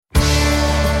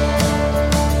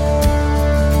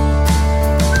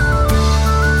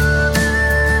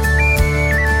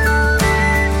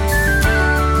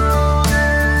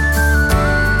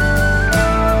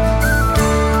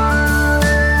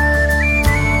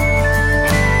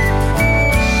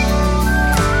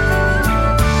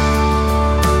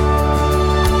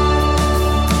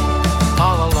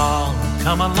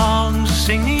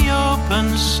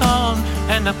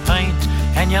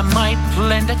I might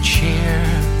lend a cheer.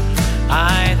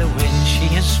 Either way, she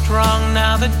is strong.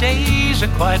 Now the days are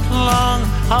quite long.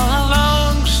 All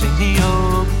along, sing the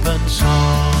open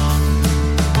song.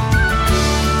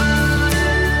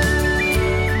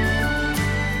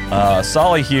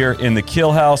 Solly here in the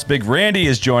Kill House. Big Randy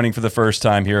is joining for the first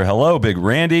time here. Hello, Big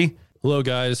Randy. Hello,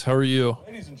 guys. How are you?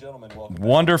 Ladies and gentlemen, welcome.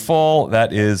 Wonderful.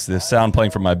 That is the sound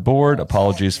playing from my board.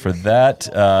 Apologies for that.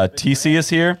 TC is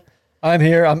here. I'm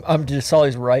here. I'm just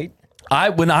Solly's right.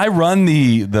 When I run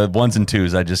the ones and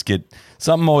twos, I just get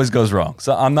something always goes wrong.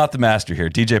 So I'm not the master here.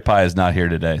 DJ Pie is not here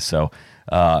today, so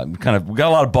we got a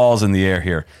lot of balls in the air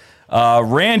here.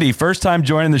 Randy, first time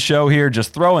joining the show here,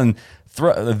 just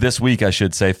this week, I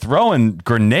should say, throwing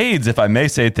grenades, if I may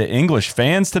say, to English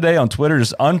fans today on Twitter,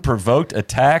 just unprovoked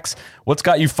attacks. What's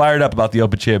got you fired up about the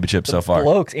Open Championship so far?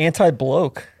 Blokes,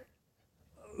 anti-bloke.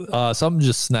 Something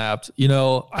just snapped. You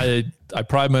know, I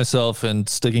pride myself in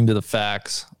sticking to the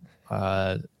facts.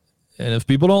 And if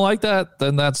people don't like that,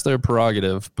 then that's their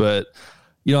prerogative. But,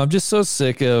 you know, I'm just so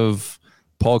sick of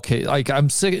Paul Casey. Like,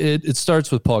 I'm sick. It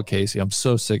starts with Paul Casey. I'm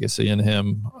so sick of seeing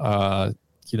him,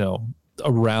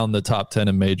 around the top 10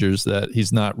 in majors that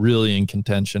he's not really in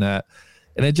contention at.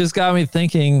 And it just got me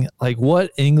thinking, like, what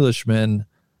Englishmen,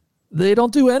 they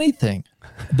don't do anything.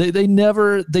 They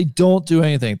don't do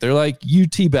anything. They're like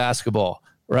UT basketball,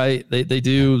 right? They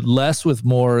do less with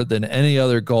more than any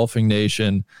other golfing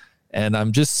nation. And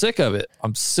I'm just sick of it.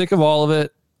 I'm sick of all of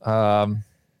it. I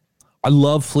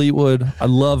love Fleetwood. I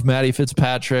love Matty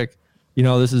Fitzpatrick. You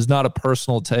know, this is not a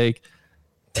personal take.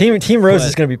 Team Rose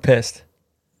is going to be pissed.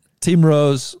 Team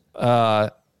Rose,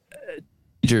 majors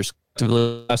to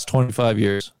the last 25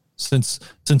 years since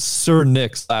Sir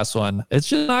Nick's last one. It's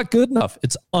just not good enough.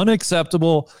 It's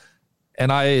unacceptable,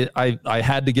 and I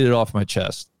had to get it off my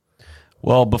chest.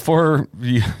 Well, before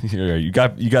you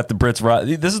got the Brits right.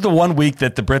 This is the 1 week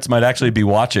that the Brits might actually be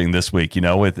watching this week, you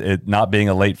know, with it not being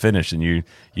a late finish, and you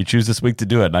choose this week to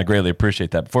do it, and I greatly appreciate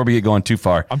that. Before we get going too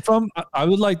far, I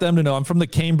would like them to know I'm from the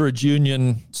Cambridge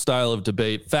Union style of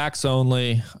debate, facts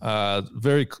only.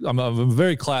 I'm a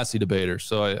very classy debater,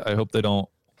 so I hope they don't,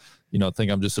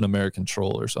 think I'm just an American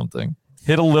troll or something.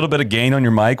 Hit a little bit of gain on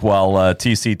your mic while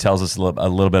TC tells us a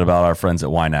little bit about our friends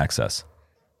at Wine Access.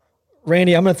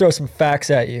 Randy, I'm going to throw some facts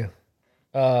at you.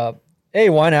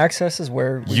 Wine Access is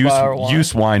where we buy our wine.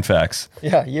 Use wine facts.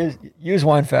 Yeah, use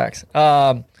wine facts.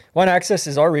 Wine Access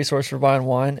is our resource for buying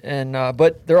wine, and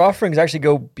but their offerings actually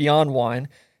go beyond wine.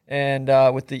 And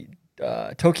with the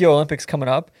Tokyo Olympics coming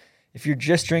up, if you're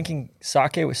just drinking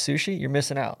sake with sushi, you're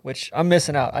missing out, which I'm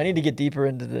missing out. I need to get deeper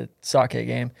into the sake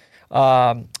game.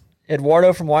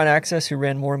 Eduardo from Wine Access, who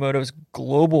ran Morimoto's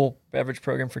global beverage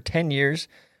program for 10 years,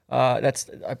 that's,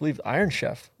 I believe, Iron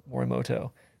Chef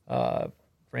Morimoto.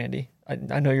 Randy,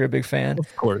 I know you're a big fan.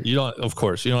 Of course, you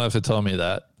don't have to tell me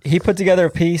that. He put together a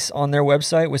piece on their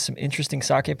website with some interesting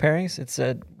sake pairings. It's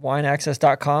at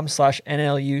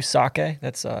wineaccess.com/NLU sake.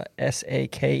 That's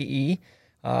SAKE.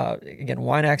 Again,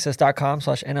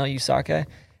 wineaccess.com/NLU sake.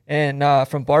 And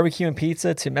from barbecue and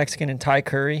pizza to Mexican and Thai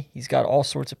curry, he's got all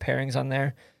sorts of pairings on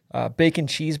there. Bacon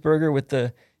cheeseburger with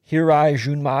the Hirai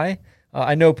Junmai.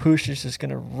 I know Poosh is just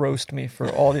going to roast me for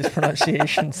all these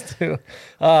pronunciations too.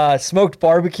 Smoked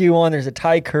barbecue one. There's a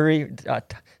Thai curry,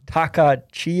 Taka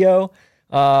Chio,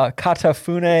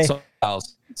 Katafune.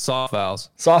 Soft vowels,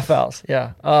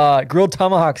 yeah. Grilled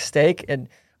tomahawk steak and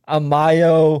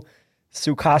Amayo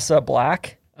Sukasa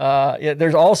Black.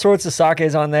 There's all sorts of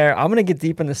sakes on there. I'm going to get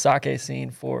deep in the sake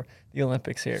scene for the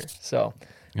Olympics here. So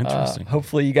interesting.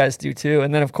 Hopefully you guys do too.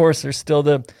 And then, of course, there's still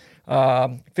the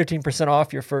 15%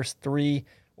 off your first 3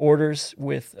 orders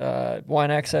with Wine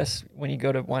Access when you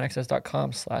go to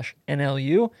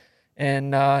wineaccess.com/NLU.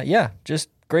 And just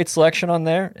great selection on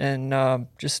there, and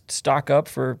just stock up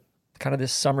for kind of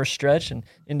this summer stretch and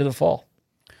into the fall.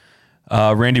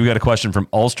 Randy, we got a question from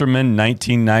Ulsterman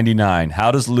 1999.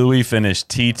 How does Louis finish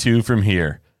T2 from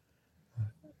here?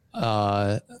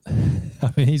 Let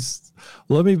me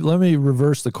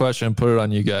reverse the question and put it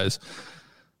on you guys.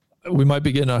 We might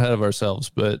be getting ahead of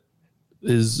ourselves, but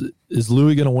is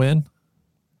Louis going to win?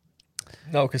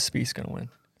 No, because Spieth's going to win.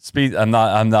 Spieth, I'm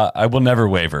not. I will never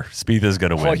waver. Spieth is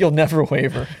going to win. Oh, you'll never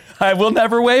waver. I will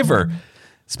never waver.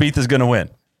 Spieth is going to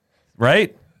win,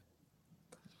 right?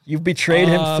 You've betrayed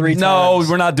him 3 times. No,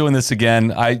 we're not doing this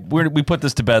again. We put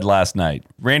this to bed last night.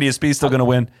 Randy, is Spieth still going to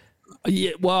win?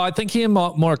 Yeah. Well, I think he and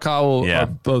Morikawa are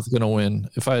both going to win.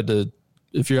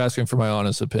 If you're asking for my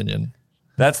honest opinion.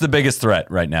 That's the biggest threat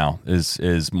right now is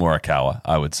Morikawa,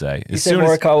 I would say. You say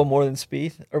Morikawa more than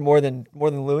Spieth or more than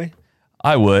Louis?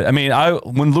 I would. I mean,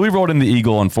 when Louis rolled in the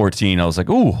eagle on 14, I was like,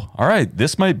 ooh, all right,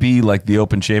 this might be like the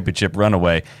Open Championship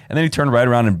runaway. And then he turned right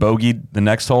around and bogeyed the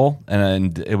next hole,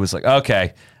 and it was like,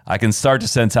 okay, I can start to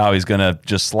sense how he's going to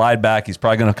just slide back. He's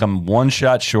probably going to come one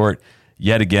shot short.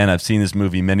 Yet again, I've seen this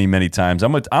movie many, many times.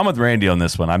 I'm with Randy on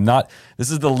this one. I'm not. This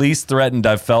is the least threatened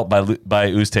I've felt by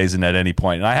Oosthuizen at any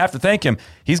point, and I have to thank him.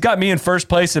 He's got me in first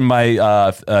place in my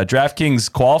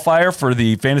DraftKings qualifier for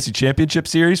the Fantasy Championship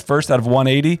Series, first out of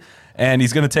 180. And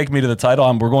he's going to take me to the title.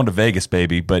 We're going to Vegas,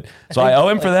 baby. But so I owe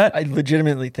him for that. I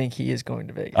legitimately think he is going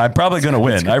to Vegas. I'm probably going to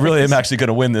win. I really am actually going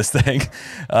to win this thing.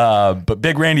 But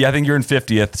Big Randy, I think you're in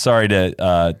 50th. Sorry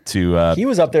to. He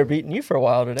was up there beating you for a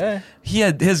while today.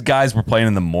 His guys were playing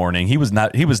in the morning. He was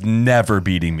not. He was never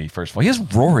beating me. First of all, he has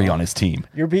Rory on his team.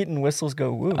 You're beating Whistles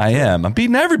Go Woo. I am. I'm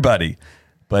beating everybody.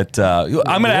 But I'm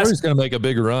going to ask. Rory's going to make a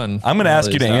big run. I'm going to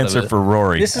ask you to answer for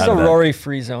Rory. This is a Rory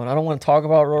free zone. I don't want to talk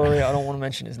about Rory. I don't want to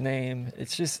mention his name.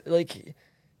 It's just like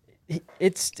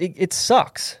it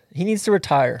sucks. He needs to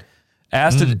retire.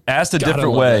 Asked a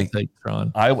different way.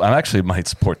 I actually might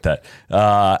support that.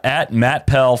 At Matt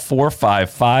Pell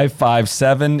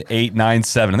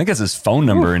 455578897. I think that's his phone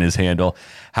number in his handle.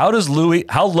 How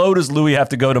low does Louis have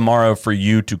to go tomorrow for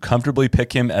you to comfortably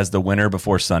pick him as the winner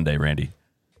before Sunday, Randy?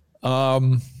 I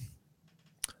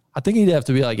think he'd have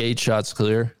to be like 8 shots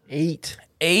clear. 8.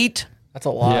 That's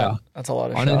a lot. Yeah. That's a lot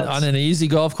of shots. On an easy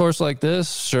golf course like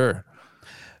this, sure.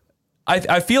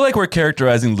 I feel like we're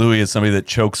characterizing Louis as somebody that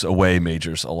chokes away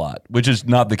majors a lot, which is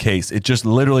not the case. It just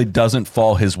literally doesn't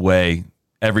fall his way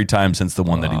every time since the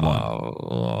one that he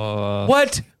won.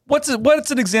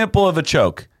 What's an example of a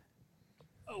choke?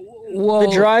 Well,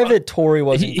 the drive at Torrey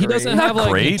wasn't he doesn't have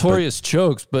like notorious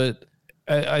chokes, but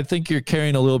I think you're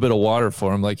carrying a little bit of water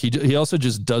for him. Like he also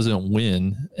just doesn't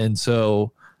win. And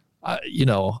so, I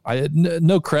had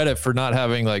no credit for not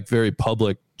having like very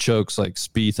public chokes like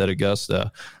Spieth at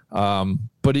Augusta.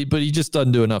 But he just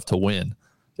doesn't do enough to win.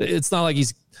 It's not like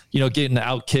he's, getting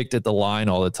out kicked at the line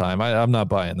all the time. I'm not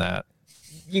buying that.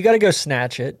 You got to go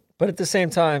snatch it. But at the same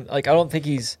time, like, I don't think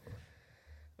 8's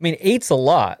a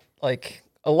lot. Like,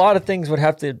 a lot of things would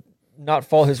have to not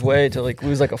fall his way to like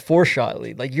lose like a 4-shot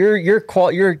lead. Like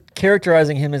you're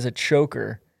characterizing him as a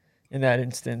choker in that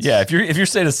instance. Yeah, if you're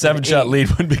saying a 7-shot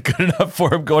lead wouldn't be good enough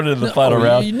for him going into the final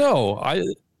round.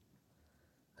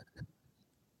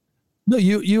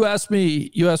 You asked me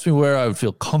where I would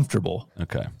feel comfortable.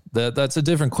 Okay. That's a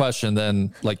different question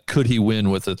than like could he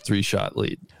win with a 3-shot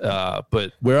lead.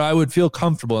 But where I would feel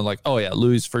comfortable and like, oh yeah,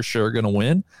 Louis for sure gonna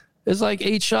win is like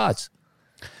 8 shots.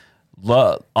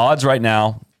 Odds right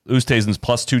now. Oosthuizen's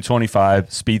plus 225,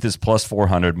 Spieth is plus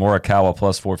 400, Morikawa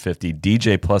plus 450,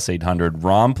 DJ plus 800,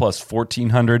 Rahm plus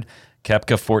 1400,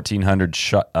 Koepka 1400,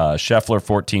 Scheffler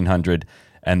 1400,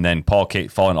 and then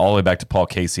falling all the way back to Paul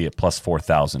Casey at plus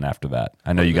 4,000 after that.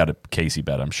 I know you got a Casey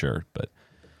bet, I'm sure, but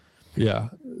yeah,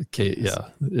 yeah.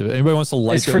 If anybody wants to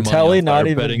light their money not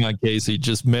even betting on Casey,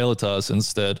 just mail it to us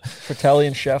instead. Fratelli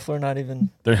and Scheffler not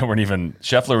even. They weren't even.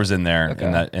 Scheffler was in there,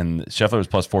 okay. and Scheffler was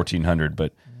plus 1,400,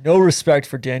 but. No respect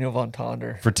for Daniel Von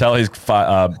Tonder. Fratelli's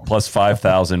plus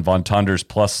 5,000. Von Tonder's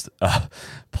plus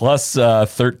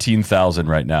 13,000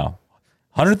 right now.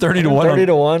 130 to 1. 130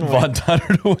 to 1. Von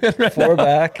Tonder to win right 4 now.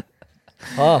 back.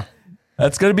 Huh.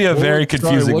 That's going to be a very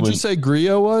confusing one. What'd you say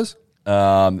Griot was?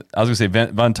 I was going to say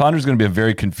Von Tonder's going to be a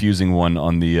very confusing one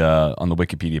on the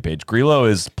Wikipedia page. Grillo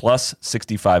is plus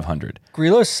 6,500.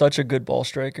 Grillo's such a good ball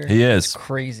striker. He is. It's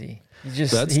crazy.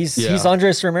 He's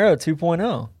Andres Romero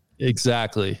 2.0.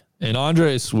 Exactly. And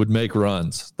Andres would make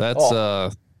runs. That's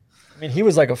he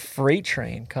was like a freight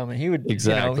train coming. He would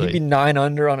he'd be 9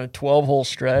 under on a 12-hole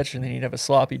stretch, and then he'd have a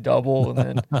sloppy double and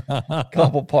then a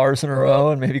couple pars in a row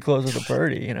and maybe close with a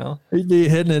birdie, He'd be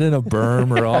hitting it in a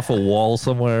berm or off a wall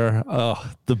somewhere.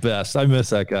 Oh, the best. I miss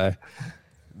that guy.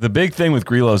 The big thing with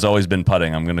Grillo has always been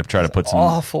putting. I'm going to try to put some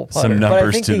numbers but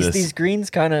I think to this. These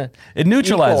greens kind of it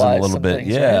neutralizes them a little bit.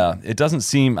 Things, yeah, right? It doesn't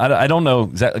seem. I don't know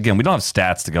exactly. Again, we don't have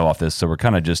stats to go off this, so we're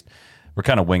kind of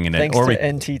winging it. Thanks to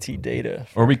NTT data.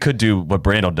 Or we could do what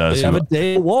Brando does. They have a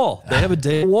day wall.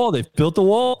 They've built the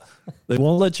wall. They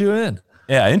won't let you in.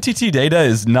 Yeah, NTT data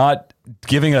is not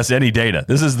giving us any data.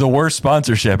 This is the worst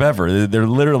sponsorship ever. They're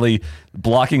literally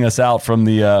blocking us out from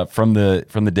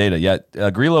the data. Yet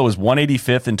Grillo was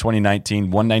 185th in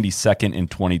 2019, 192nd in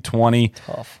 2020,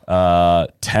 tough.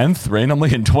 10th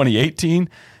randomly in 2018.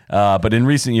 But in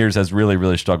recent years has really,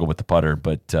 really struggled with the putter.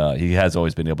 But he has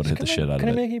always been able to hit the shit out of it. Can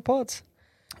he make any putts?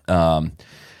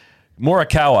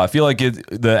 Morikawa, I feel like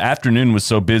the afternoon was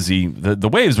so busy. The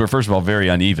waves were, first of all, very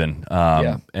uneven.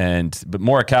 But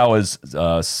Morikawa's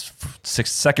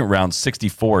second round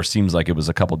 64 seems like it was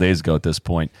a couple days ago at this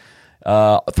point.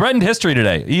 Threatened history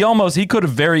today. He could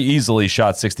have very easily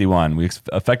shot 61. We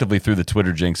effectively threw the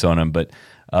Twitter jinx on him, but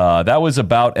that was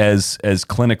about as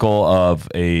clinical of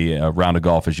a round of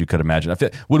golf as you could imagine.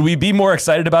 Would we be more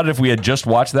excited about it if we had just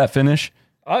watched that finish?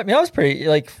 I mean, I was pretty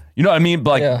like. You know what I mean?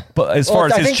 Like, yeah. But as far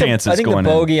as his chances I think going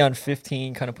the in. bogey on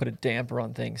 15 kind of put a damper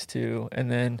on things too, and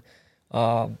then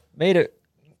made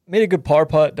a good par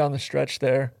putt down the stretch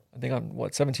there. I think on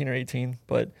 17 or 18,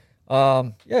 but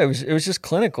it was just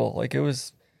clinical. Like there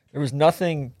was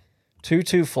nothing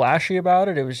too flashy about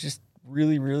it. It was just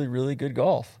really, really, really good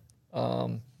golf.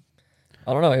 I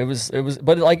don't know. It was,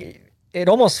 but like it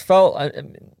almost felt,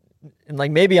 and like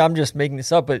maybe I'm just making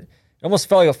this up, but it almost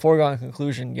felt like a foregone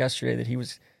conclusion yesterday that he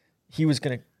was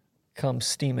going to come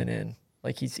steaming in.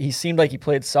 Like he seemed like he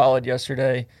played solid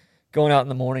yesterday, going out in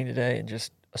the morning today and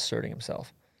just asserting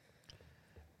himself.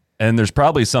 And there's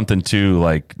probably something too,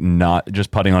 like not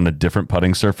just putting on a different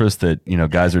putting surface that, you know,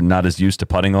 guys are not as used to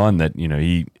putting on, that, you know,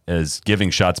 he is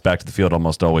giving shots back to the field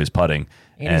almost always putting.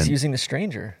 And he's using the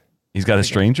stranger. He's got a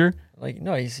stranger? Like,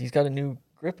 no, he's got a new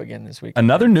grip again this week.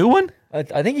 Another new one?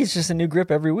 I think he's just a new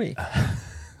grip every week.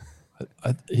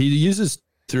 He uses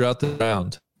throughout the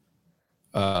round.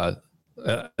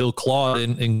 He'll claw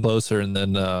in closer and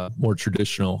then more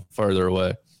traditional farther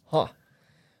away. Huh.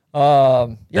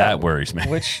 That worries me.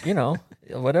 Which, you know,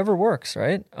 whatever works,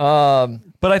 right?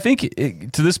 But I think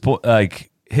to this point,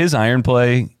 like his iron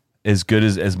play, as good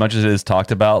as much as it is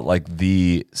talked about, like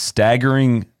the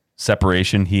staggering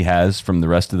separation he has from the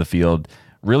rest of the field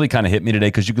really kind of hit me today,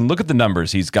 because you can look at the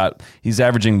numbers. He's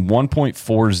averaging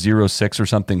 1.406 or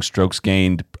something strokes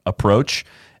gained approach,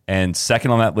 and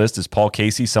second on that list is Paul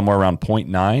Casey, somewhere around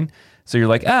 0.9. So you're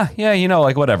like, yeah, you know,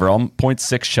 like whatever,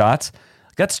 0.6 shots.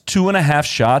 That's 2.5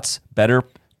 shots better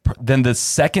than the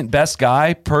second best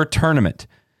guy per tournament.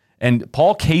 And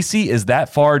Paul Casey is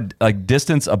that far like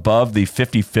distance above the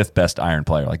 55th best iron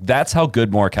player. Like that's how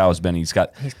good Morikawa has been. He's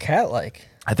cat-like.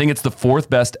 I think it's the 4th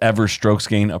best ever strokes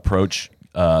gain approach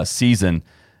season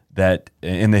that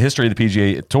in the history of the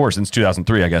PGA Tour since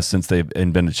 2003, I guess, since they've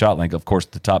invented shot length. Of course,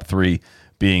 the top 3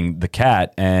 being the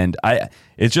cat. And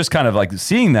it's just kind of like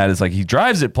seeing that is like he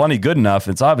drives it plenty good enough.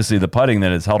 It's obviously the putting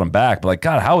that has held him back. But like,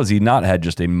 God, how has he not had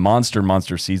just a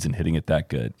monster season hitting it that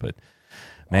good? But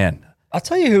man, I'll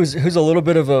tell you who's a little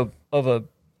bit of a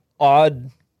odd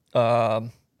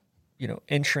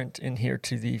entrant in here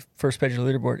to the first page of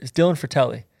the leaderboard is Dylan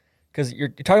Fratelli. Because you're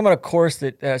talking about a course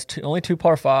that has only 2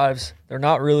 par 5s. They're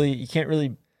not really, you can't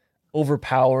really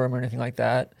overpower them or anything like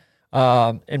that.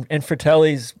 And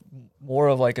Fratelli's more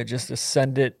of like just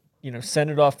send it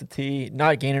off the tee,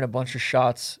 not gaining a bunch of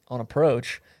shots on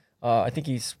approach. I think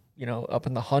he's, up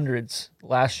in the hundreds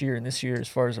last year and this year as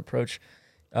far as approach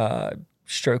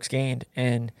strokes gained.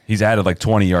 And he's added like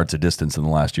 20 yards of distance in the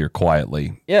last year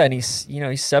quietly. Yeah, and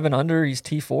he's 7 under, he's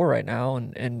T4 right now,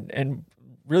 and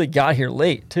really got here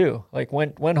late too. Like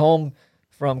went home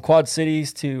from Quad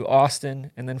Cities to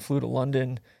Austin and then flew to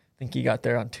London. I think he got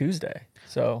there on Tuesday.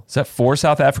 So is that 4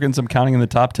 South Africans I'm counting in the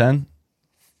top 10?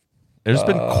 There's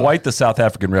been quite the South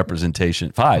African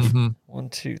representation. 5. Mm-hmm. 1,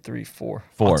 2, 3, 4.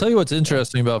 I'll tell you what's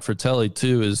interesting about Fratelli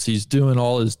too is he's doing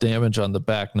all his damage on the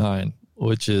back 9,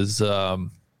 which is I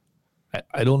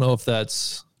don't know if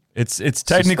that's it's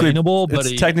technically but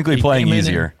it's technically playing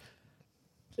easier.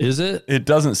 Is it? It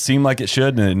doesn't seem like it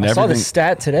should. And I saw the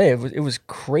stat today. It was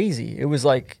crazy. It was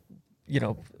like,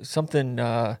 something.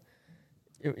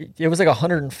 It was like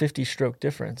 150 stroke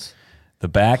difference. The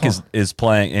back is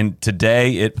playing, and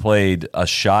today it played a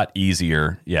shot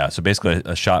easier. Yeah, so basically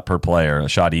a shot per player, a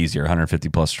shot easier, 150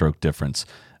 plus stroke difference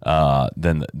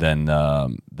than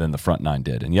the front 9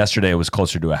 did. And yesterday it was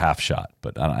closer to a half shot,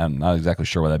 but I'm not exactly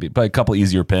sure what that'd be. But a couple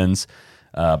easier pins.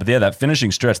 But yeah, that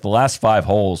finishing stretch, the last 5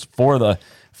 holes for the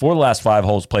last 5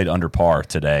 holes played under par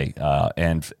today,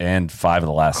 and 5 of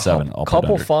the last 7. A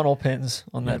couple funnel pins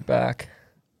on that back.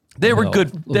 They were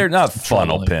good. They're not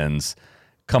funnel pins.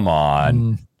 Come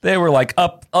on. They were like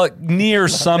up near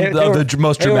some of the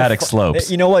most dramatic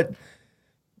slopes. You know what?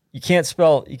 You can't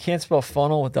spell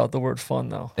funnel without the word fun,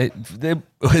 though. It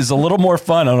is a little more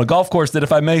fun on a golf course that,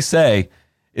 if I may say,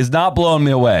 is not blowing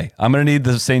me away. I'm going to need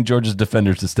the St. George's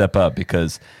defenders to step up,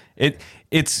 because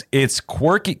it's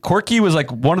quirky. Quirky was like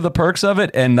one of the perks of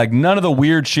it, and like none of the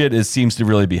weird shit seems to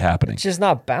really be happening. It's just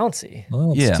not bouncy.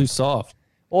 Oh, it's too soft.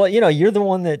 Well, you're the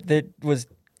one that was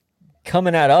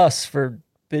coming at us for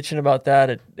bitching about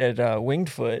that at Winged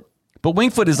Foot. But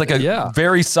Winged Foot is like a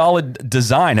very solid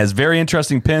design, has very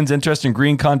interesting pins, interesting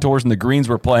green contours, and the greens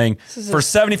were playing. For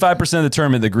 75% of the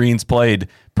tournament, the greens played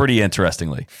pretty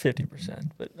interestingly.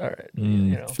 50%, but all right.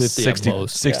 50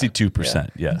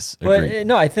 62%, yes. But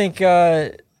no, I think,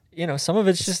 some of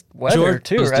it's just weather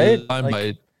too, right?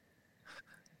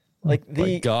 Like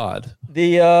my God,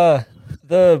 the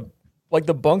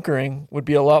bunkering would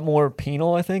be a lot more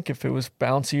penal, I think, if it was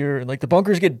bouncier. Like the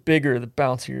bunkers get bigger, the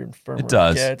bouncier and firmer it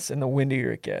gets, and the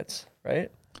windier it gets,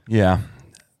 right? Yeah,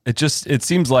 it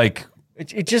seems like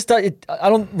we're just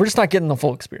not getting the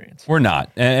full experience. We're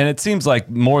not, and it seems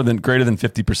like greater than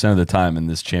 50% of the time in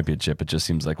this championship, it just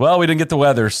seems like, well, we didn't get the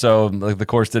weather, so like the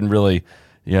course didn't really,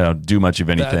 do much of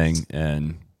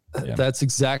anything. That's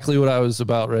exactly what I was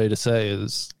about ready to say.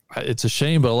 It's a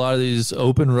shame, but a lot of these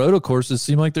open roto courses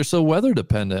seem like they're so weather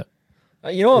dependent.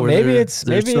 Maybe it's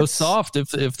so soft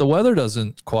if the weather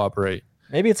doesn't cooperate.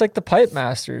 Maybe it's like the Pipe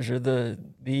Masters or the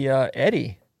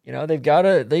Eddy.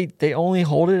 They only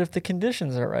hold it if the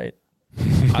conditions are right.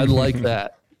 I like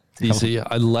that, DC.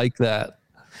 I like that.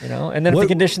 And then if the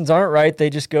conditions aren't right, they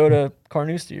just go to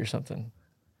Carnoustie or something.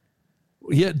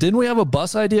 Yeah, didn't we have a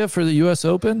bus idea for the U.S.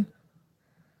 Open?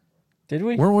 Did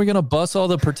we? Weren't we going to bus all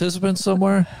the participants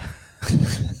somewhere?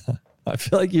 I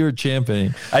feel like you were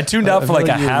championing. I tuned out for like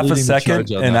a half a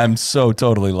second, and I'm so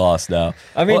totally lost now.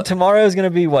 I mean, tomorrow is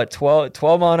going to be,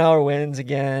 12 mile-an-hour winds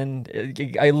again.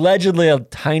 Allegedly a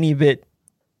tiny bit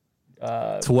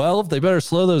 12? They better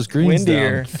slow those greens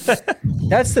windier. Down.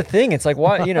 That's the thing. It's like,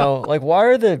 why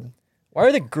are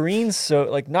the greens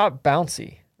so, not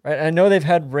bouncy? Right, I know they've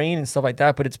had rain and stuff like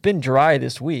that, but it's been dry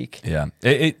this week. Yeah,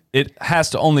 it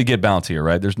has to only get bouncier,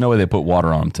 right? There's no way they put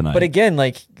water on them tonight. But again,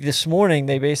 like this morning,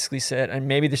 they basically said, and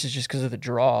maybe this is just because of the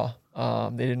draw,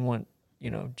 they didn't want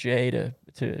Jay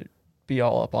to be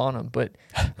all up on them, but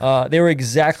they were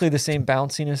exactly the same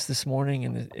bounciness this morning,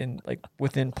 and like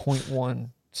within 0.1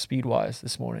 speed wise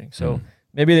this morning. So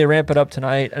maybe they ramp it up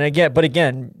tonight. And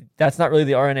again, that's not really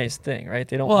the RNA's thing, right?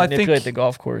 They don't manipulate the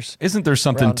golf course. Isn't there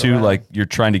something too, like you're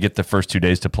trying to get the first 2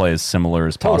 days to play as similar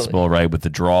as possible, right? With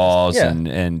the draws,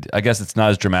 and I guess it's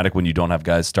not as dramatic when you don't have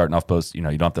guys starting off both, you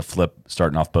don't have to flip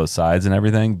starting off both sides and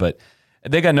everything, but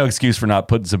they got no excuse for not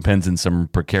putting some pins in some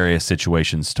precarious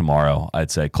situations tomorrow, I'd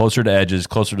say. Closer to edges,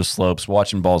 closer to slopes,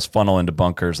 watching balls funnel into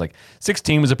bunkers. Like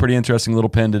 16 was a pretty interesting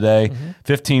little pin today.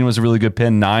 15 was a really good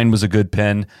pin. 9 was a good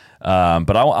pin.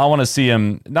 But I want to see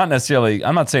him, not necessarily,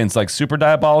 I'm not saying it's like super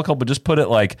diabolical, but just put it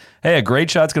like, hey, a great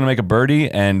shot's going to make a birdie,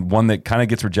 and one that kind of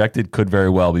gets rejected could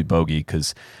very well be bogey.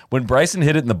 Because when Bryson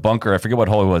hit it in the bunker, I forget what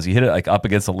hole it was, he hit it like up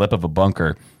against the lip of a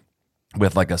bunker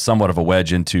with like a somewhat of a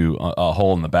wedge into a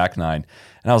hole in the back nine.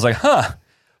 And I was like,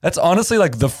 that's honestly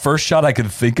like the first shot I could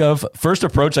think of, first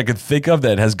approach I could think of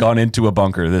that has gone into a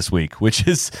bunker this week, which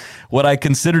is what I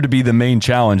consider to be the main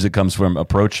challenge that comes from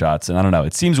approach shots. And I don't know,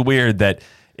 it seems weird that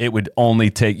it would only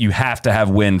take, you have to have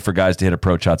wind for guys to hit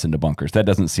approach shots into bunkers. That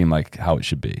doesn't seem like how it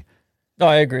should be. No,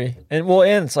 I agree. And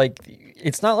it's like,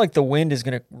 it's not like the wind is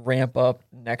going to ramp up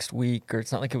next week, or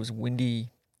it's not like it was windy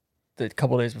the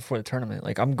couple of days before the tournament.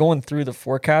 Like I'm going through the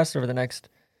forecast over the next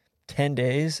 10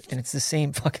 days, and it's the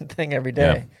same fucking thing every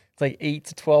day. Yeah. It's like 8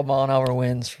 to 12 mile-an-hour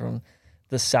winds from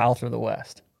the south or the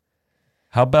west.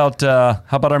 How about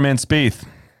our man Spieth?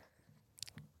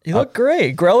 He looked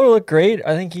great. Greller looked great.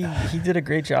 I think he did a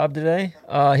great job today.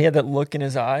 He had that look in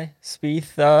his eye.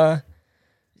 Spieth's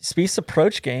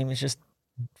approach game is just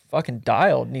fucking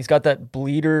dialed, and he's got that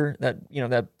bleeder,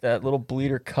 that little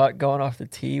bleeder cut going off the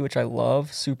tee, which I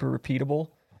love. Super repeatable.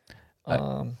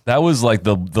 That was like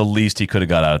the least he could have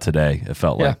got out of today. It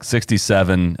felt like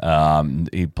 67.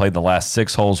 He played the last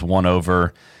 6 holes, 1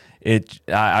 over. And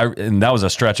that was a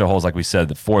stretch of holes, like we said.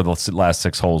 The 4 of the last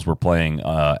 6 holes were playing,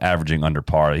 averaging under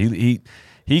par. He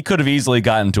could have easily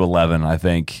gotten to 11, I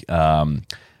think.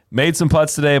 Made some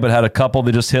putts today, but had a couple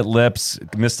that just hit lips.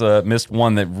 Missed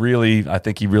one that really, I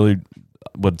think he really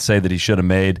would say that he should have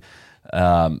made.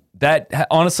 That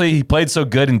honestly, he played so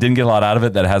good and didn't get a lot out of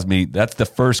it. That's the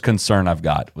first concern I've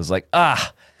got. Was like,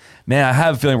 man, I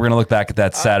have a feeling we're gonna look back at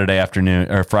that Saturday afternoon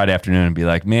or Friday afternoon and be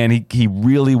like, man, he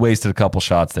really wasted a couple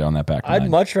shots there on that back nine. I'd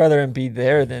much rather him be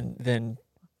there than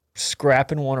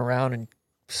scrapping one around and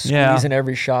squeezing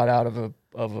every shot out of a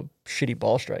shitty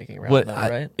ball striking round,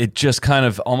 right? It just kind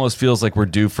of almost feels like we're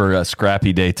due for a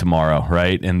scrappy day tomorrow,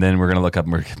 right? And then we're going to look up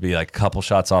and we're going to be like a couple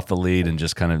shots off the lead and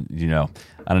just kind of,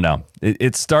 I don't know.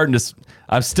 It's starting to,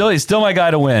 he's still my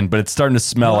guy to win, but it's starting to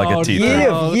smell like a teeth.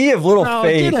 Ye have little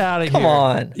faith. Get out of here. Come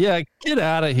on. Yeah, get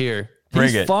out of here.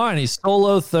 Bring He's fine. He's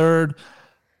solo third.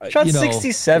 Shot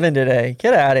 67 today.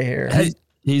 Get out of here.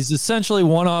 He's essentially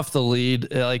one off the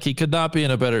lead. Like he could not be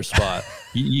in a better spot.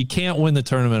 You can't win the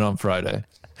tournament on Friday.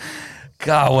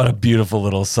 God, what a beautiful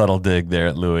little subtle dig there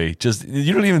at Louis. Just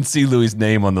you don't even see Louis'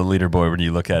 name on the leaderboard when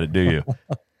you look at it, do you?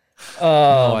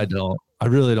 No, I don't. I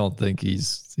really don't think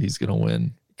he's gonna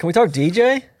win. Can we talk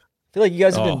DJ? feel like you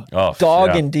guys have been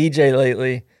dogging DJ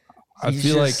lately. I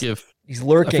feel like if he's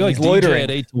lurking, he's DJ loitering. at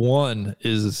 8-1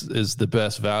 is the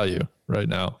best value right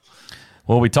now.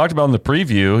 Well, we talked about in the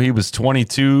preview, he was 23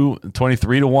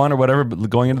 to 1 or whatever, but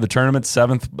going into the tournament,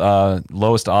 7th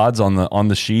lowest odds on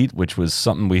the sheet, which was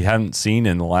something we hadn't seen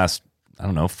in the last, I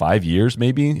don't know, 5 years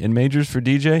maybe in majors for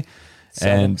DJ.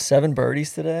 Seven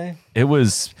birdies today. It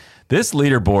was this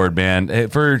leaderboard, man,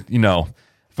 for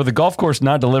the golf course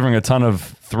not delivering a ton of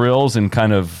thrills and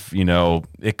kind of,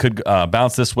 it could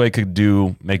bounce this way,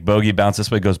 make bogey, bounce this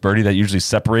way, goes birdie. That usually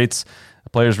separates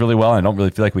players really well. I don't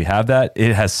really feel like we have that.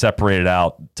 It has separated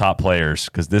out top players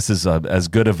because this is as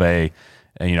good of a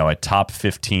top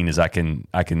 15 as I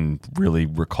can really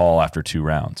recall after 2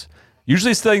 rounds.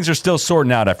 Usually things are still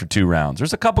sorting out after 2 rounds.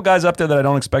 There's a couple guys up there that I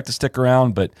don't expect to stick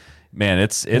around, but man,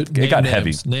 it got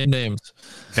heavy. Name names.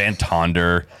 Van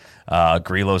Tonder,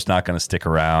 Grillo's not going to stick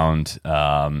around.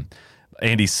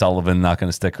 Andy Sullivan not going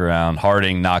to stick around.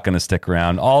 Harding not going to stick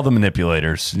around. All the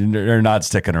manipulators, they're not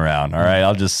sticking around. All right,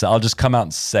 I'll just come out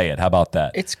and say it. How about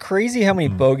that? It's crazy how many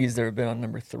bogeys there have been on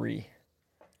number 3.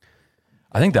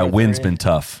 I think that win's been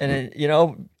tough. And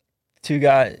 2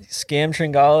 guys, Scam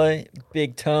Tringale,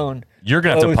 Big Tone. You're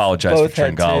going to have to apologize for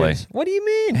Tringale. What do you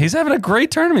mean? He's having a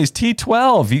great tournament. He's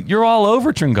T12. You're all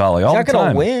over Tringale all the time. He's not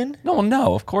going to win.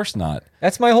 No, of course not.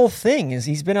 That's my whole thing. Is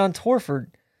he's been on tour for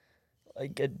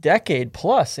like a decade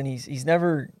plus, and he just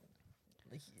never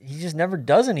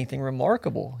does anything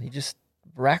remarkable. He just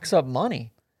racks up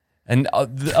money. And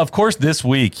of course, this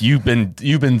week you've been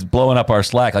blowing up our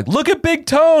slack. Like, look at Big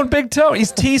Tone.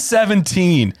 He's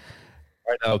T17.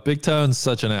 Right now, Big Tone's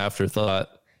such an afterthought.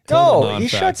 No, he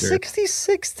shot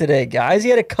 66 today, guys. He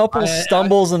had a couple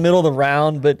stumbles in the middle of the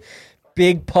round, but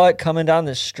big putt coming down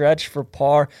the stretch for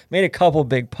par. Made a couple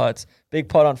big putts. Big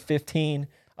putt on 15.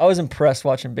 I was impressed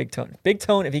watching Big Tone. Big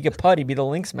Tone, if he could putt, he'd be the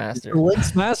links master. The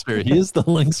links master. He is the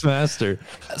links master.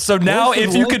 So now,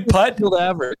 if you could putt,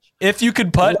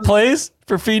 plays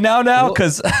for Finau now,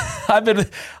 because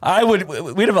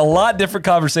we'd have a lot different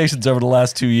conversations over the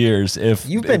last 2 years.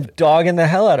 You've been dogging the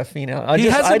hell out of Finau. He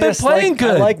hasn't been playing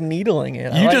good. I like needling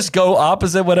it. You just go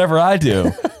opposite whatever I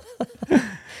do.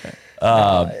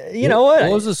 You know what?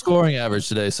 What was the scoring average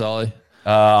today, Solly?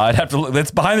 I'd have to look.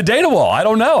 That's behind the data wall. I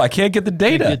don't know. I can't get the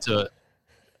data.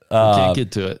 Can't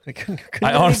get to it.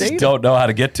 I honestly don't know how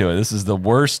to get to it. This is the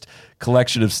worst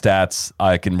collection of stats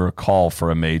I can recall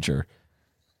for a major.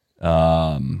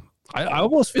 I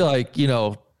almost feel like,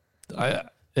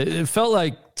 it felt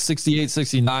like 68,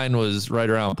 69 was right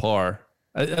around par,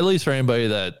 at least for anybody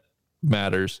that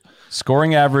matters.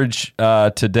 Scoring average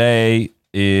today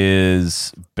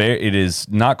is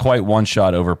not quite 1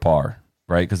 shot over par.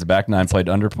 Right, because the back 9 played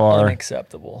under par.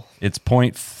 Unacceptable. It's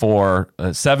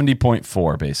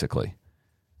 70.4 basically,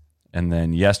 and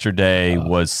then yesterday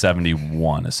was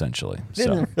 71 essentially.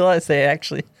 Didn't realize they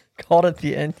actually called it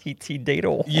the NTT data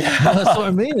wall. Yeah, that's what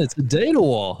I mean. It's a data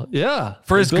wall. Yeah,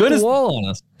 for as good as wall on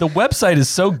us. The website is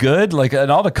so good, like, and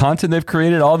all the content they've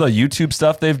created, all the YouTube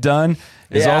stuff they've done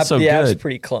is also good. The app's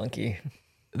pretty clunky.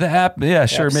 The app, yeah,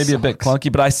 sure, maybe a bit clunky,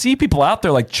 but I see people out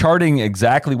there like charting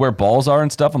exactly where balls are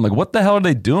and stuff. I'm like, what the hell are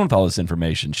they doing with all this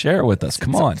information? Share it with us.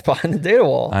 Come on. It's behind the data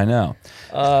wall. I know.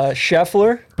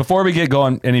 Scheffler. Before we get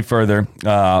going any further,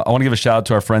 I want to give a shout out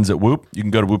to our friends at Whoop. You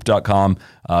can go to whoop.com,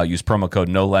 use promo code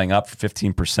NOLAYINGUP for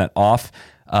 15% off.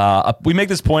 We make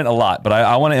this point a lot, but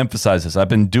I want to emphasize this. I've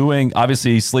been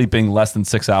obviously sleeping less than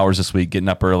 6 hours this week, getting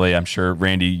up early. I'm sure,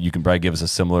 Randy, you can probably give us a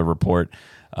similar report.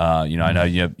 I know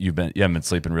you haven't been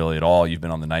sleeping really at all. You've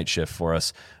been on the night shift for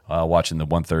us, watching the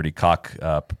 1:30 cock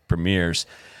premieres.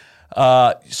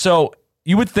 So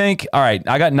you would think, all right,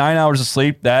 I got 9 hours of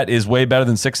sleep. That is way better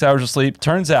than 6 hours of sleep.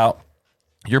 Turns out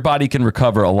your body can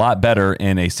recover a lot better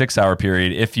in a 6 hour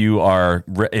period if you're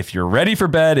ready for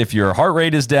bed, if your heart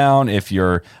rate is down, if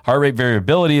your heart rate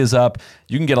variability is up.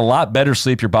 You can get a lot better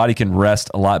sleep. Your body can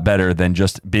rest a lot better than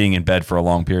just being in bed for a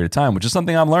long period of time, which is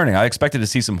something I'm learning. I expected to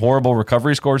see some horrible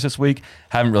recovery scores this week.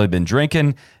 Haven't really been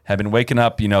drinking. Have been waking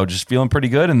up, just feeling pretty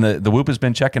good. And the Whoop has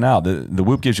been checking out. The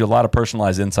Whoop gives you a lot of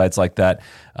personalized insights like that.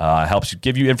 Helps you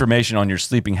give you information on your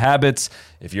sleeping habits.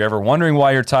 If you're ever wondering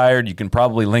why you're tired, you can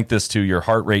probably link this to your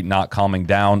heart rate not calming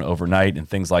down overnight and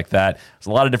things like that. There's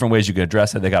a lot of different ways you can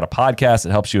address it. They got a podcast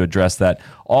that helps you address that.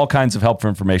 All kinds of helpful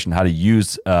information, how to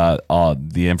use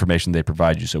the information they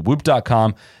provide you. So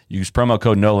whoop.com, use promo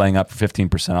code NOLAYINGUP for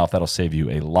 15% off. That'll save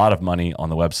you a lot of money on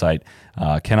the website.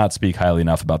 Cannot speak highly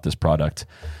enough about this product.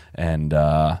 And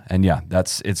yeah,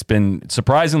 it's been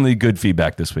surprisingly good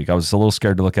feedback this week. I was a little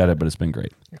scared to look at it, but it's been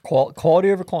great.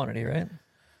 Quality over quantity, right?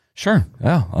 Sure.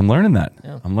 Yeah, I'm learning that.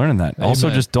 Yeah. I'm learning that. Amen. Also,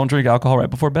 just don't drink alcohol right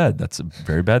before bed. That's a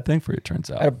very bad thing for you, it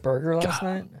turns I had a out. burger last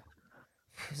night.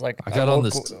 It was like I got on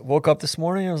this. woke up this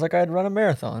morning and it was like I had run a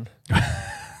marathon.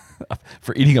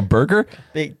 For eating a burger?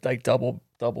 Big like double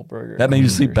burger. That made you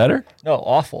sleep better? No,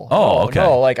 awful. Oh, No, okay.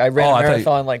 No, like I ran Oh, a I thought you-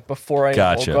 marathon like before I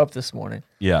Gotcha. woke up this morning.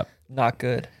 Yeah. Not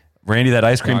good. Randy, that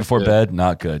ice cream Not before good. bed,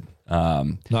 not good.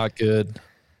 Not good.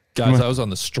 Guys, I was on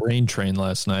the strain train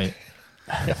last night.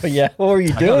 But yeah, what were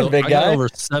you doing, big I got guy? over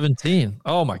 17.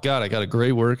 Oh my God. I got a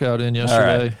great workout in All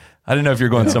yesterday. right. I didn't know if you were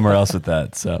going somewhere else with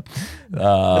that. So,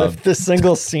 The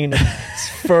single scene is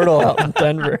fertile out in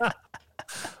Denver.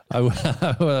 I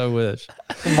wish.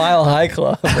 Mile High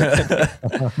Club.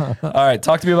 all right,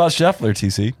 talk to me about Scheffler,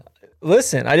 TC.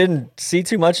 Listen, I didn't see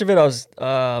too much of it. I was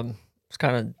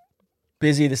kind of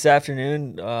busy this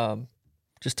afternoon,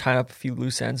 just tying up a few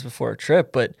loose ends before a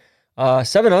trip. But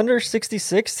 7 under,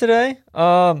 66 today.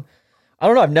 I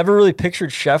don't know. I've never really pictured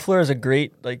Scheffler as a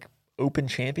great like Open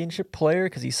Championship player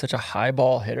because he's such a high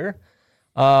ball hitter.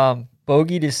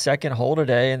 Bogeyed his second hole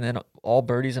today, and then all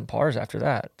birdies and pars after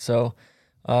that. So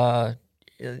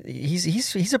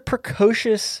he's a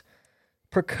precocious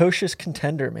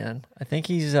contender, man. I think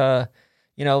he's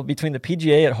between the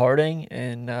PGA at Harding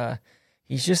and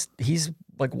he's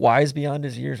like wise beyond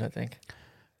his years, I think.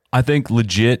 I think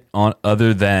legit on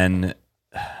other than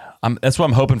that's why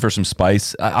I'm hoping for some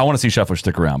spice. I want to see Scheffler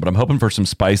stick around, but I'm hoping for some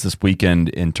spice this weekend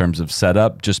in terms of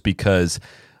setup, just because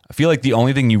I feel like the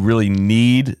only thing you really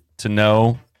need to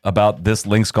know about this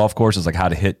links golf course is like how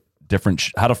to hit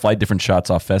how to flight different shots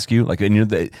off fescue. Like, and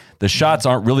the shots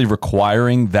aren't really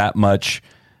requiring that much,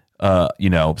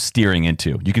 steering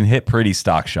into. You can hit pretty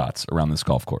stock shots around this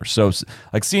golf course. So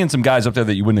like seeing some guys up there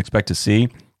that you wouldn't expect to see,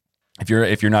 if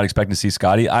you're not expecting to see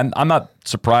Scotty, I'm not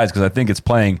surprised because I think it's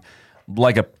playing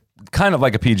like a kind of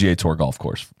like a PGA Tour golf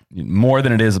course more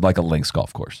than it is like a links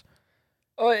golf course.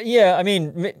 Yeah, I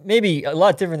mean, maybe a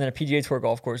lot different than a PGA Tour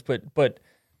golf course, but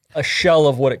a shell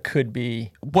of what it could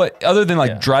be. What other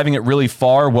than driving it really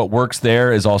far, what works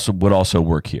there would also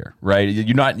work here, right?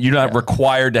 You're not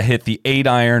required to hit the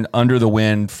 8-iron under the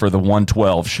wind for the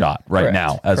 112 shot right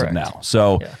now of now.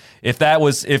 So if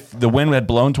the wind had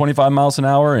blown 25 miles an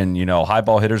hour and high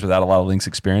ball hitters without a lot of links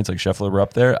experience like Scheffler were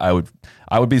up there, I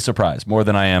would be surprised more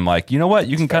than I am. Like, you know what,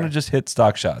 you can kind of just hit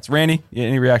stock shots. Randy,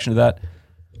 any reaction to that?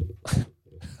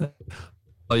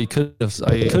 Well, I couldn't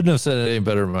have said it any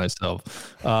better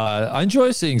myself. I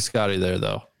enjoy seeing Scotty there,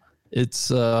 though. It's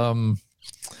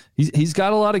he's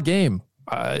got a lot of game.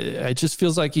 It just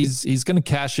feels like he's going to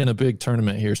cash in a big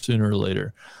tournament here sooner or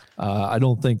later. I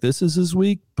don't think this is his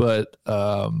week, but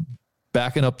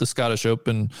backing up the Scottish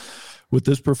Open with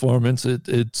this performance,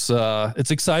 it's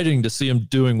exciting to see him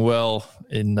doing well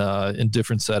in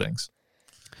different settings.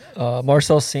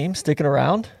 Marcel Siem sticking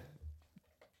around.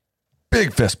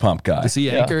 Big fist pump guy. Is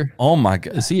he anchor? Oh my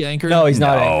God. Is he anchor? No, he's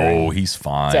not No, anchoring. he's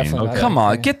fine. Definitely Oh, not come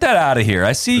on, anchoring. get that out of here.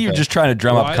 I see you're just trying to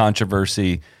drum up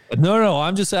controversy. No.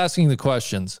 I'm just asking the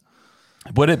questions.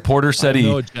 What did Porter said?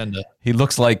 No agenda. He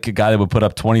looks like a guy that would put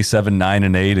up 27, 9,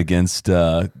 and 8 against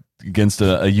a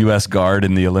U.S. guard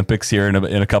in the Olympics here in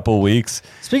a couple of weeks.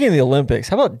 Speaking of the Olympics,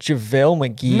 how about JaVale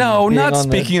McGee? No, being not on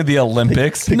speaking of the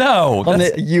Olympics. No, on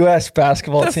the U.S.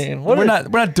 basketball team. we're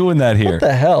not doing that here. What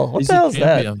the hell? What He's the a hell is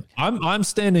that? champion. I'm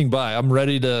standing by. I'm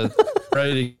ready to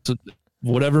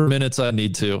whatever minutes I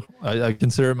need to. I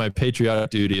consider it my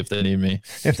patriotic duty if they need me.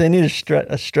 If they need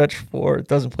a stretch four,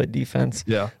 doesn't play defense.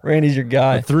 Yeah. Randy's your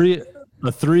guy. A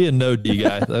three and no D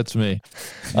guy. That's me.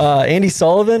 Andy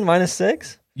Sullivan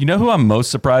 -6. You know who I'm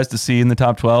most surprised to see in the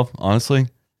top 12, honestly?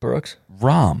 Brooks.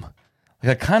 Rahm.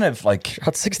 Like, I kind of like...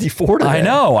 Shot 64 today. I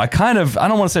know. I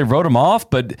don't want to say wrote him off,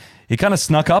 but he kind of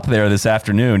snuck up there this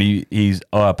afternoon. He's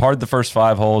parred the first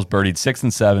 5 holes, birdied 6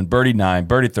 and 7, birdied 9,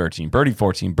 birdied 13, birdied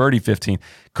 14, birdied 15.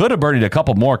 Could have birdied a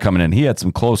couple more coming in. He had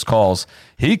some close calls.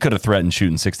 He could have threatened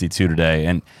shooting 62 today.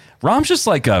 And Rahm's just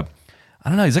like I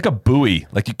don't know. He's like a buoy.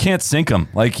 Like, you can't sink him.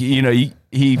 Like, he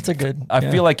That's a good... I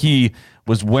feel like he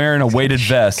was wearing a weighted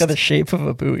vest. Got the shape of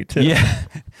a buoy, too. Yeah.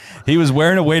 He was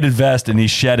wearing a weighted vest and he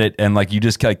shed it. And like, you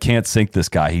just can't sink this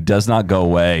guy. He does not go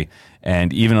away.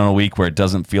 And even on a week where it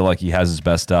doesn't feel like he has his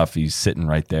best stuff, he's sitting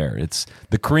right there. It's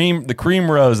the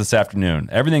cream rose this afternoon.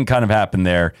 Everything kind of happened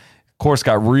there. Course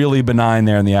got really benign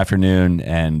there in the afternoon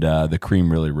and the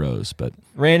cream really rose. But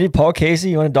Randy, Paul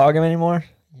Casey, you want to dog him anymore?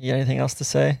 You got anything else to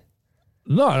say?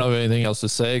 No, I don't have anything else to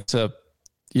say except,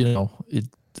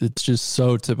 it's just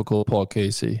so typical of Paul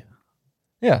Casey.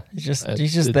 Yeah, he's just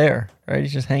there, right?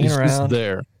 He's just hanging He's around. just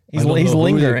there. He's I don't know who he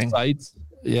lingering. excites.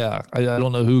 Yeah, I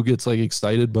don't know who gets like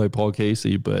excited by Paul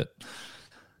Casey, but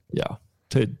yeah.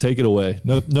 Take it away.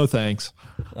 No thanks.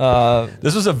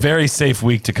 This was a very safe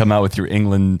week to come out with your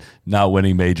England not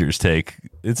winning majors take.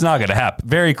 It's not going to happen.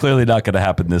 Very clearly not going to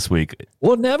happen this week.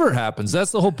 Well, it never happens.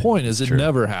 That's the whole point. Is it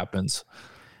never happens.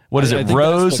 What is it?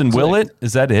 Rose and Willett?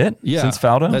 Is that it? Yeah, since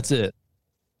Faldo? That's it.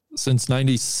 Since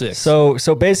 '96.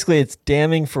 So basically, it's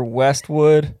damning for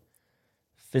Westwood,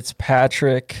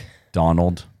 Fitzpatrick,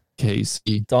 Donald,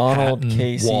 Casey, Hatton,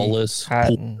 Casey, Wallace,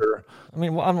 Hatton. Poulter. I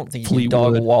mean, I don't think you can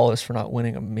dog Wallace for not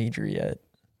winning a major yet.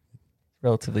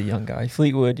 Relatively young guy.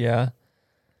 Fleetwood, yeah.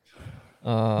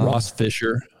 Ross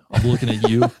Fisher. I'm looking at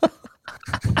you.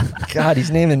 God,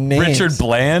 he's naming names. Richard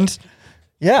Bland.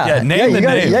 Yeah, name the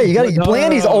name. Yeah, you got. No,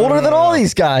 Blandy's older than all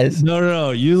these guys.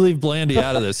 No. You leave Blandy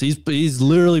out of this. He's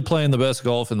literally playing the best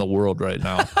golf in the world right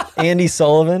now. Andy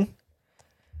Sullivan.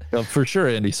 For sure,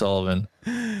 Andy Sullivan.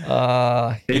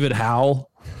 David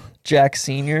Howell. Jack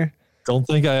Sr. Don't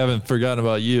think I haven't forgotten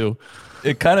about you.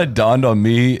 It kind of dawned on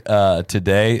me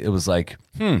today. It was like,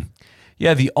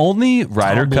 yeah, the only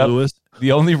Ryder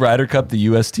Cup, the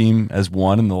U.S. team has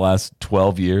won in the last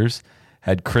 12 years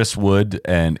had Chris Wood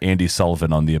and Andy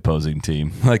Sullivan on the opposing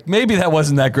team. Like, maybe that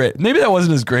wasn't that great. Maybe that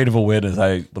wasn't as great of a win as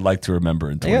I would like to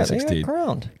remember in 2016. They got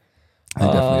crowned. They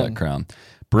definitely got crowned.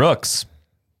 Brooks,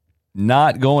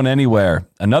 not going anywhere.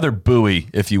 Another buoy,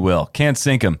 if you will. Can't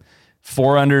sink him.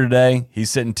 4 under today.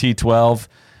 He's sitting T12.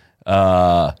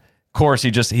 Of course,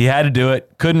 he had to do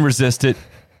it. Couldn't resist it.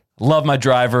 Love my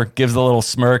driver. Gives a little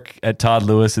smirk at Todd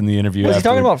Lewis in the interview. Was he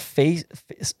talking about face,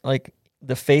 like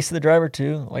the face of the driver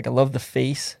too? Like, I love the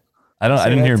face. I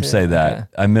didn't hear him say that.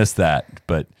 Yeah. I missed that,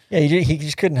 but yeah, he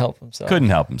just couldn't help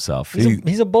himself.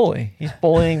 He's a bully. He's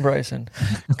bullying Bryson.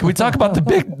 Can we talk about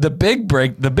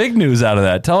the big news out of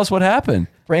that? Tell us what happened.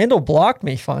 Brandel blocked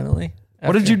me finally.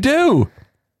 What did you do?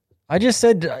 I just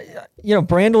said,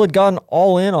 Brandel had gotten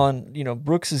all in on,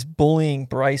 Brooks is bullying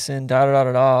Bryson,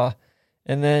 da.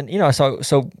 And then,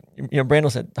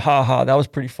 Brandel said, ha, that was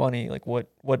pretty funny. Like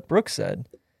what Brooks said.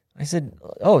 I said,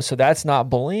 oh, so that's not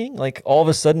bullying? Like, all of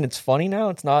a sudden it's funny now?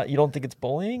 It's not, you don't think it's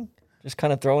bullying? Just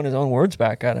kind of throwing his own words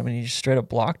back at him, and he just straight up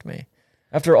blocked me.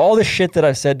 After all the shit that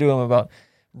I said to him about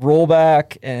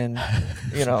rollback and,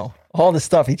 all the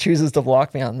stuff, he chooses to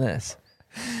block me on this.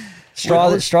 Straw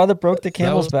that broke the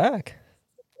camel's back.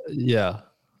 Yeah.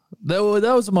 That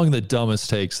was among the dumbest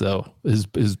takes, though, his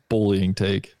bullying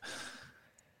take.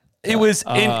 It was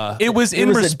in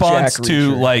response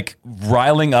to like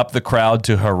riling up the crowd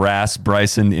to harass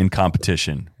Bryson in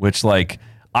competition, which like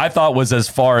I thought was as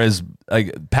far as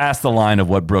like past the line of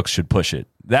what Brooks should push it.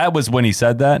 That was when he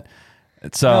said that.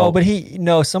 So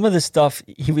some of this stuff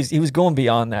he was going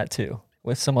beyond that too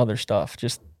with some other stuff.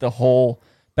 Just the whole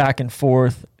back and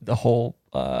forth, the whole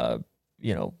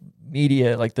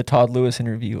media, like the Todd Lewis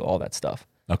interview, all that stuff.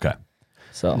 Okay.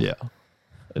 So yeah,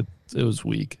 it was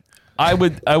weak. I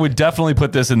would definitely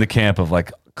put this in the camp of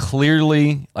like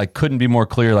clearly, like couldn't be more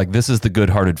clear. Like this is the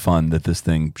good-hearted fun that this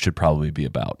thing should probably be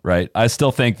about, right? I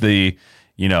still think the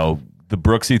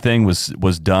Brooksy thing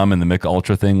was dumb and the Mick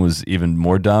Ultra thing was even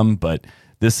more dumb, but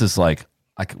this is like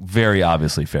very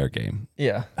obviously fair game.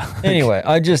 Yeah. Anyway,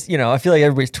 I just I feel like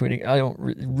everybody's tweeting. I don't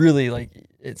really like.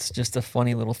 It's just a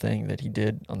funny little thing that he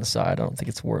did on the side. I don't think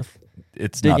it's worth.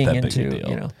 It's digging not that into. Big a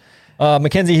deal.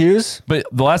 Mackenzie Hughes. But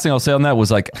the last thing I'll say on that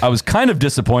was like, I was kind of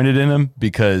disappointed in him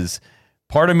because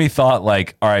part of me thought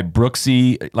like, all right,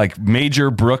 Brooksy, like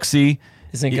Major Brooksy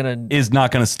is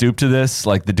not going to stoop to this.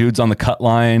 Like the dude's on the cut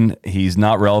line. He's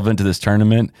not relevant to this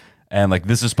tournament. And like,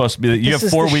 this is supposed to be, you have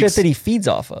 4 weeks. Shit that he feeds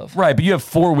off of. Right. But you have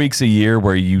 4 weeks a year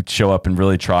where you show up and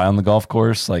really try on the golf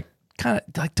course. Like kind of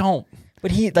like, don't. But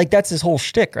he, like, that's his whole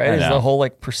shtick, right? Is the whole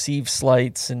like perceived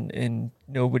slights and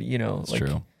nobody, That's like,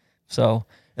 true. So,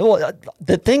 well,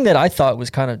 the thing that I thought was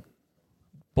kind of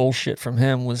bullshit from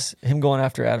him was him going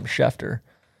after Adam Schefter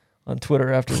on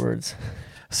Twitter afterwards.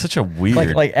 Such a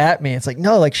weird, like at me. It's like,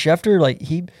 no, like Schefter, like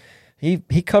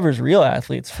he covers real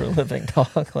athletes for a living,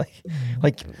 dog.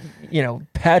 like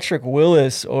Patrick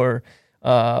Willis or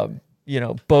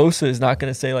Bosa is not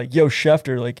going to say like, yo,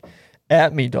 Schefter, like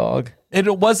at me, dog.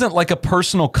 It wasn't like a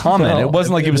personal comment. No, it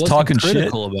wasn't like he was talking shit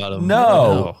about him.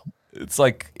 No. It's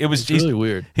like it's really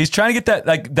weird. He's trying to get that,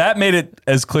 like, that made it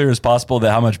as clear as possible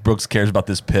that how much Brooks cares about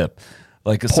this PIP.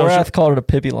 Like Porath called it a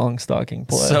Pippi Longstocking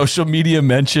play. Social media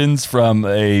mentions from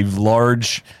a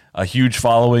huge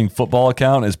following football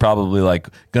account is probably like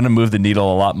going to move the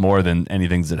needle a lot more than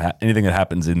anything that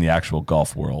happens in the actual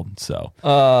golf world. So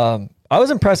I was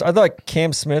impressed. I thought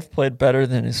Cam Smith played better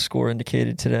than his score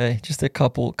indicated today. Just a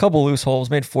couple loose holes,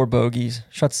 made 4 bogeys,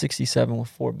 shot 67 with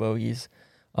 4 bogeys.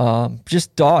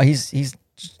 Just dog. He's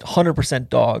 100%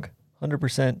 dog,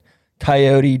 100%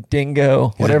 coyote,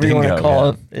 dingo, whatever you want to dingo, call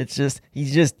yeah. it. It's just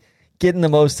he's just getting the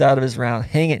most out of his round,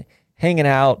 hanging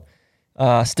out,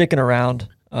 sticking around.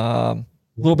 A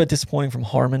little bit disappointing from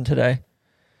Harmon today.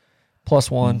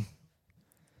 +1.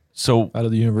 So Out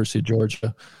of the University of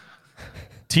Georgia.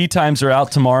 tee times are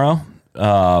out tomorrow.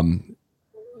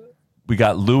 We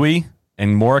got Louis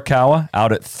and Morikawa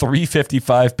out at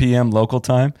 3:55 p.m. local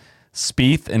time.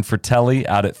 Spieth and Fratelli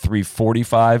out at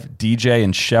 3:45. DJ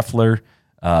and Scheffler.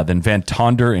 Then Van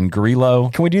Tonder and Grillo.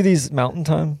 Can we do these mountain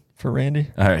time for Randy?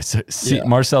 All right. So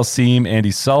Marcel Siem,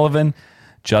 Andy Sullivan,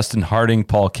 Justin Harding,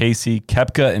 Paul Casey,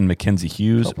 Koepka and Mackenzie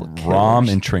Hughes, Rahm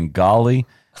and Tringali.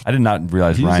 I did not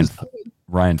realize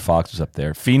Ryan Fox was up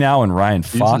there. Finau and Ryan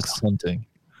Fox. Hunting.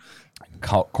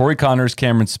 Corey Connors,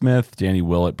 Cameron Smith, Danny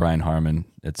Willett, Brian Harmon,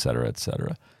 et cetera, et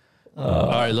cetera. All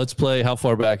right, let's play How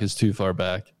Far Back is Too Far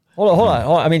Back. Hold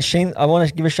on. I mean, Shane. I want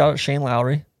to give a shout out to Shane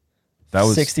Lowry. That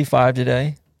was 65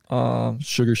 today.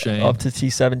 Sugar Shane. Up to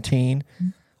T17.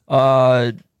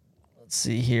 Let's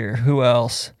see here. Who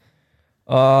else?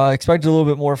 Expected a little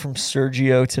bit more from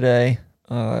Sergio today.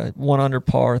 1 under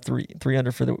par, three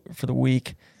under for the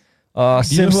week.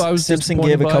 Simpson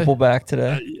gave a couple back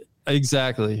today.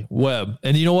 Exactly. Webb.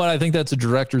 And you know what? I think that's a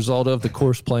direct result of the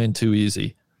course playing too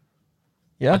easy.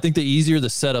 Yeah. I think the easier the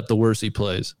setup, the worse he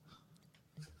plays.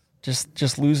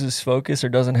 Just loses focus or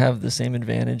doesn't have the same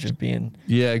advantage of being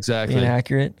exactly being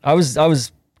accurate. I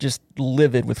was just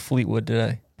livid with Fleetwood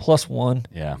today. +1.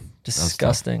 Yeah.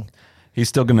 Disgusting. He's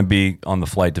still going to be on the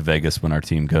flight to Vegas when our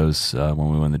team goes,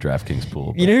 when we win the DraftKings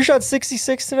pool. You know who shot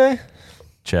 66 today?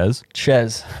 Ches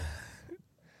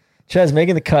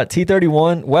making the cut.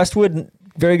 T31. Westwood,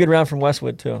 very good round from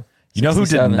Westwood, too. You know who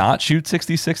 67. did not shoot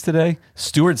 66 today?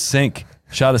 Stuart Sink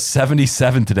shot a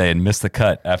 77 today and missed the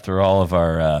cut after all of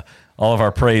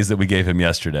our praise that we gave him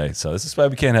yesterday. So this is why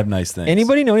we can't have nice things.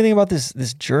 Anybody know anything about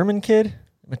this German kid,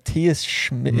 Matthias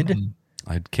Schmid?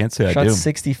 Mm-hmm. I can't say Shot I do.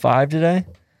 65 today.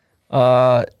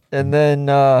 And then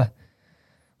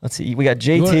let's see, we got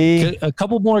JT, a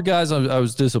couple more guys I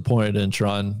was disappointed in,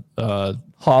 Tron.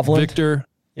 Hovland. Victor.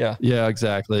 Yeah,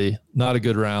 exactly. Not a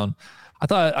good round. I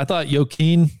thought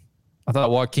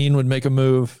Joaquin would make a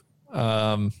move.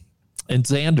 And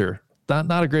Xander.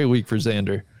 Not a great week for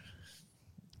Xander.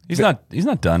 He's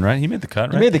not done, right? He made the cut,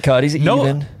 right? He made the cut. He's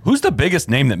even. Who's the biggest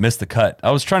name that missed the cut?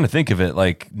 I was trying to think of it.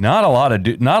 Like not a lot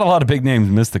of big names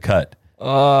missed the cut.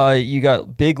 You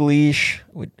got Big Leash,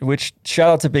 which shout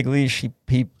out to Big Leash.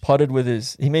 He putted with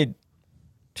he made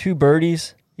 2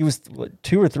 birdies. He was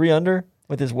 2 or 3 under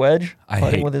with his wedge.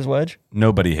 With his wedge.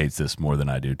 Nobody hates this more than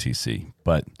I do, TC.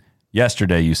 But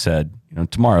yesterday you said,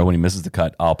 tomorrow when he misses the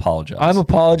cut, I'll apologize. I'm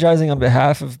apologizing on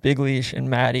behalf of Big Leash and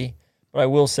Maddie, but I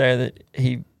will say that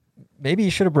maybe he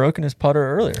should have broken his putter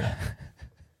earlier.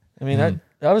 I mean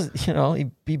that was he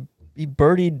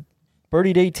birdied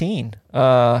 18.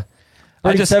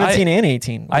 Birdied 17 and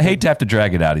 18. I hate to have to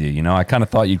drag it out of you. I kind of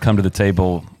thought you'd come to the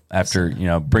table after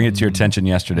bring it to your attention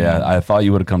yesterday. I thought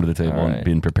you would have come to the table and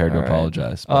been prepared to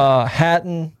apologize.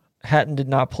 Hatton did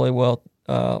not play well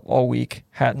all week.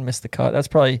 Hatton missed the cut. That's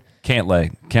probably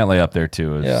Cantlay up there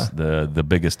too is the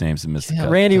biggest names that missed the cut.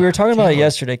 Randy, we were talking about it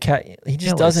yesterday. He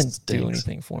just doesn't do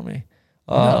anything for me.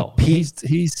 No, he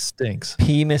stinks.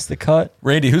 P missed the cut.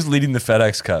 Randy, who's leading the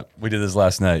FedEx Cup? We did this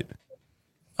last night.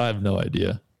 I have no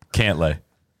idea. Cantlay.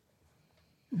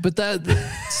 But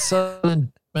that's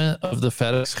sudden of the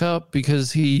FedEx Cup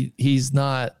because he's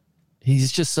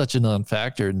just such a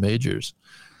non-factor in majors.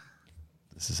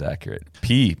 This is accurate.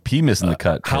 P missing the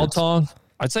cut. Haotong.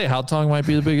 I'd say Haotong might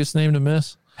be the biggest name to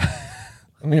miss. I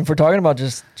mean, if we're talking about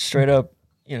just straight up,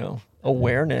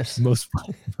 awareness. Most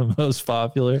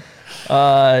popular.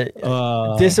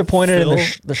 Disappointed Phil, in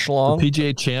the schlong. The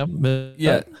PGA champ.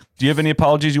 Yeah. Do you have any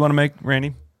apologies you want to make,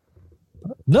 Randy?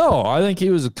 No, I think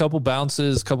he was a couple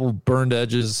bounces, couple burned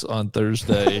edges on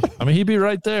Thursday. I mean, he'd be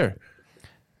right there.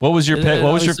 What was your pick?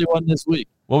 What was your one this week?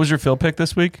 What was your Phil pick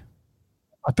this week?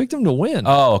 I picked him to win.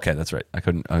 Oh, okay, that's right.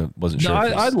 I wasn't sure.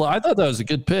 I thought that was a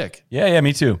good pick. Yeah,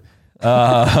 me too.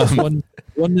 One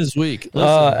this week.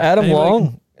 Listen, Adam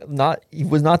Long, he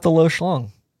was not the low schlong.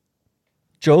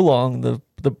 Joe Long,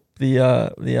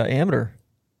 the amateur,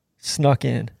 snuck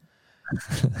in.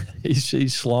 He's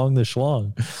schlong the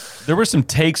schlong. There were some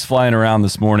takes flying around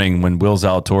this morning when Will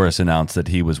Zalatoris announced that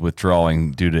he was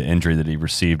withdrawing due to injury that he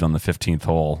received on the 15th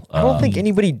hole. I don't think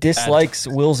anybody dislikes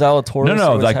Will Zalatoris.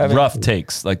 No, like rough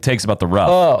takes, like takes about the rough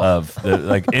of the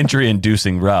like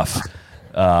injury-inducing rough.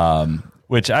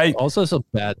 Which I also some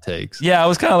bad takes. Yeah, I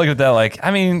was kind of looking at that. Like,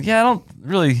 I mean, I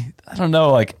don't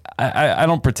know. Like, I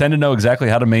don't pretend to know exactly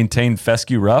how to maintain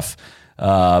fescue rough.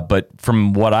 But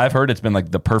from what I've heard, it's been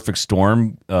like the perfect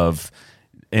storm of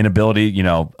inability,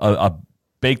 a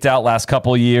baked out last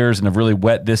couple of years and a really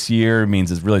wet this year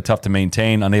means it's really tough to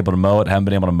maintain, unable to mow it, haven't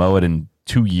been able to mow it in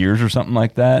 2 years or something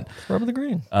like that. Rub the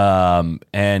green.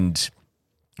 And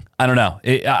I don't know.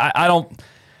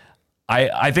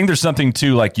 I think there's something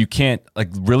too, like you can't, like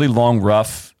really long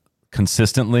rough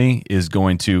consistently is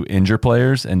going to injure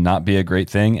players and not be a great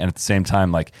thing. And at the same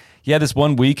time, like, yeah, this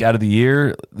 1 week out of the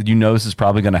year, this is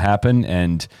probably going to happen.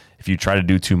 And if you try to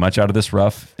do too much out of this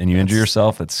rough and you injure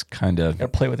yourself, it's kind of...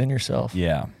 Got to play within yourself.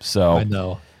 Yeah, so... I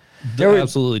know. There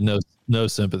absolutely no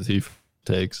sympathy for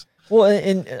takes. Well,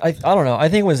 and I don't know. I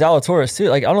think with Zalatoris too,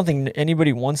 like I don't think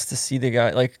anybody wants to see the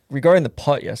guy, like regarding the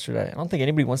putt yesterday, I don't think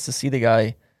anybody wants to see the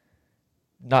guy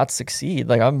not succeed.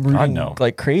 Like I'm rooting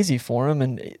like crazy for him,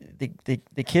 and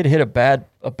the kid hit a bad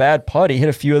putt. He hit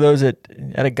a few of those at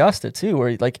Augusta too,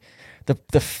 where like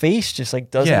the face just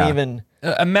like doesn't even.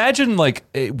 Imagine like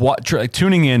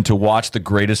tuning in to watch the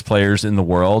greatest players in the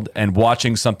world and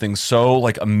watching something so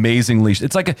like amazingly.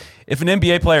 It's like if an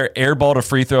NBA player airballed a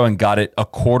free throw and got it a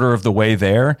quarter of the way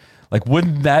there, like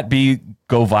wouldn't that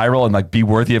go viral and like be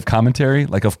worthy of commentary?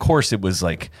 Like of course it was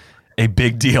like a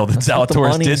big deal that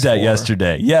Zalatoris did that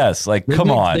yesterday. Yes, like come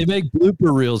on. They make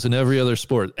blooper reels in every other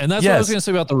sport. And that's what I was going to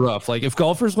say about the rough. Like if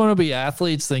golfers want to be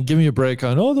athletes, then give me a break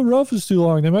on, the rough is too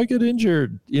long. They might get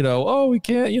injured. We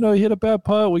can't, he hit a bad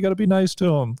putt. We got to be nice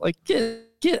to him. Like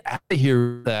get out of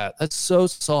here with that. That's so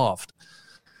soft.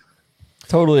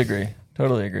 Totally agree.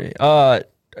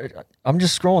 I'm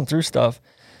just scrolling through stuff.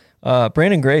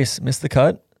 Brandon Grace missed the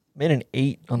cut. Made an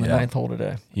 8 on the 9th hole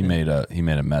today. He made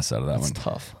a mess out of that one. That's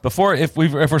tough. Before, if we're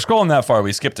scrolling that far,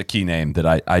 we skipped a key name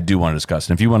that I do want to discuss.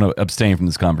 And if you want to abstain from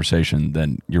this conversation,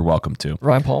 then you're welcome to.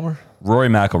 Ryan Palmer. Rory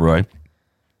McIlroy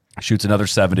shoots another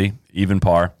 70, even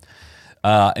par.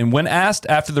 And when asked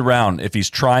after the round if he's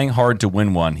trying hard to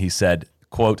win one, he said,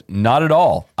 quote, "Not at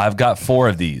all. I've got 4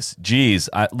 of these. Geez,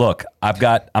 I'm the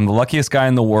luckiest guy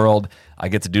in the world. I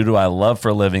get to do what I love for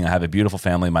a living. I have a beautiful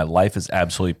family. My life is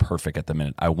absolutely perfect at the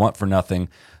minute. I want for nothing.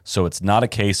 So it's not a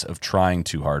case of trying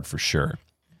too hard for sure."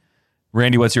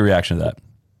 Randy, what's your reaction to that?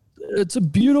 It's a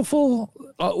beautiful,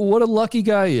 what a lucky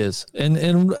guy he is,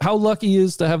 and how lucky he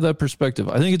is to have that perspective.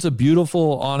 I think it's a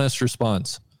beautiful, honest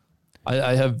response.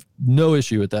 I have no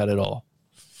issue with that at all.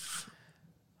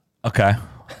 Okay.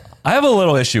 I have a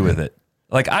little issue with it.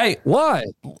 Why?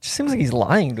 It just seems like he's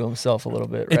lying to himself a little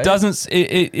bit, right? It doesn't,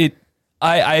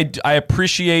 I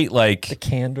appreciate like the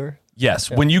candor.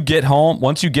 Yes. Yeah. Once you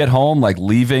get home, like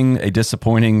leaving a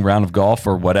disappointing round of golf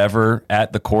or whatever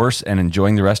at the course and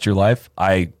enjoying the rest of your life,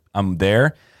 I'm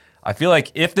there. I feel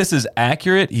like if this is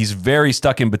accurate, he's very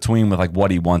stuck in between with like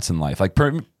what he wants in life. Like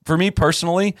for me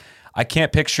personally, I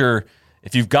can't picture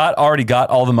if you've already got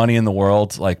all the money in the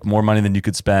world, like more money than you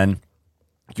could spend.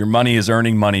 Your money is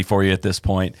earning money for you at this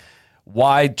point.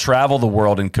 Why travel the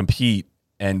world and compete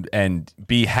and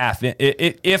be half in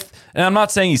it? And I'm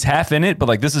not saying he's half in it, but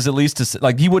like this is at least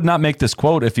like he would not make this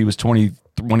quote if he was 20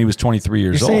 when he was 23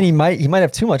 years old. You're saying he might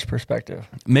have too much perspective.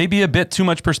 Maybe a bit too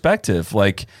much perspective.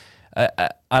 Like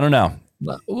I don't know.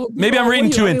 Maybe I'm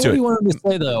reading too into it. What do you want him to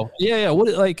say though? Yeah. What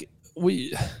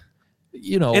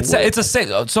it's a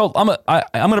say. So I'm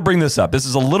going to bring this up. This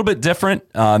is a little bit different.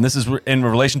 This is in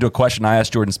relation to a question I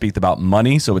asked Jordan Spieth about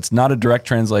money. So it's not a direct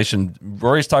translation.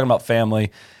 Rory's talking about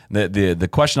family. The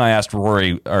question I asked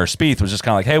Rory or Spieth was just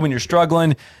kind of like, hey, when you're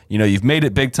struggling, you've made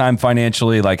it big time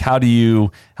financially. Like, how do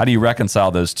you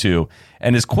reconcile those two?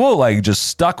 And his quote like just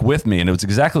stuck with me, and it was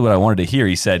exactly what I wanted to hear.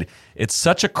 He said, "It's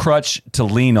such a crutch to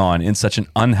lean on in such an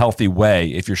unhealthy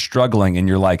way. If you're struggling and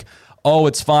you're like, oh,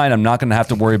 it's fine, I'm not going to have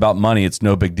to worry about money. It's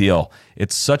no big deal.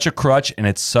 It's such a crutch and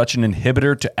it's such an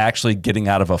inhibitor to actually getting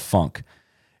out of a funk."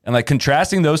 And like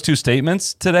contrasting those two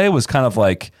statements today was kind of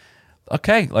like,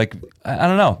 okay, like, I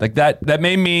don't know. Like that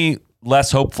made me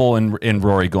less hopeful in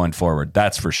Rory going forward.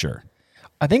 That's for sure.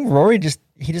 I think Rory just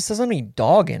doesn't have any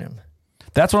dog in him.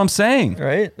 That's what I'm saying.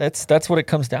 Right? That's what it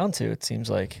comes down to, it seems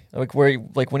like. Like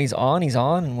when he's on,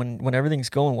 and when everything's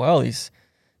going well, he's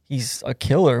a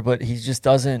killer, but he just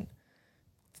doesn't,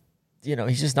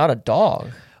 he's just not a dog.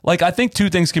 Like, I think two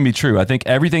things can be true. I think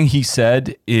everything he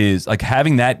said is like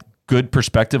having that good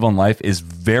perspective on life is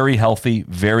very healthy,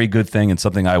 very good thing, and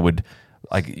something I would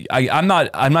like. I'm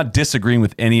not disagreeing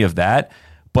with any of that.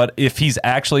 But if he's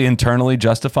actually internally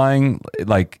justifying,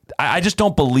 like, I just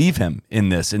don't believe him in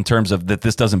this in terms of that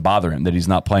this doesn't bother him, that he's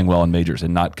not playing well in majors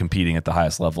and not competing at the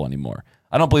highest level anymore.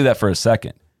 I don't believe that for a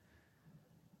second.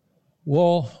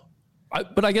 Well,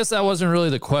 but I guess that wasn't really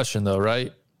the question, though,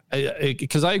 right?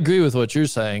 Because I agree with what you're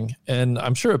saying, and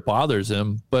I'm sure it bothers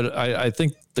him. But I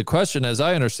think the question, as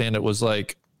I understand it, was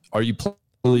like, are you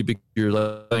playing because you're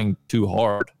playing too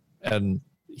hard? And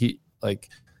he like,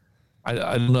 I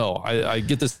don't know. I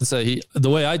get this to say the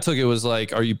way I took it was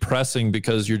like, are you pressing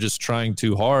because you're just trying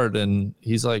too hard? And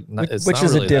he's like, it's which not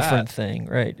is really a different that. thing,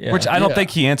 right? Yeah. Which I don't think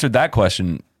he answered that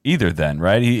question either then,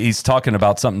 right? He's talking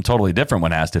about something totally different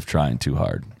when asked if trying too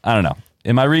hard. I don't know.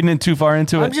 Am I reading it too far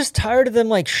into it? I'm just tired of them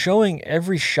like showing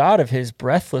every shot of his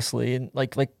breathlessly and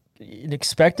like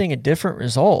expecting a different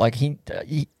result. Like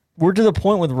we're to the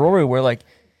point with Rory where like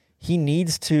he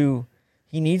needs to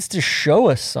show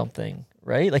us something,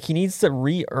 right? Like he needs to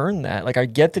re-earn that. Like I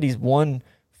get that he's won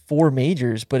 4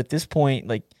 majors, but at this point,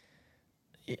 like,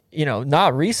 you know,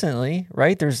 not recently,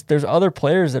 right? There's other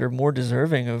players that are more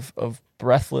deserving of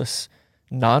breathless,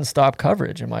 nonstop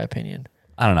coverage, in my opinion.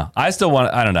 I don't know.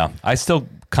 I still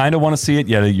kind of want to see it.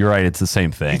 Yeah, you're right. It's the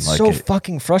same thing. It's so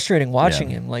fucking frustrating watching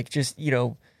him, like, just, you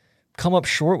know, come up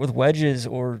short with wedges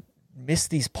or miss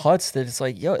these putts that it's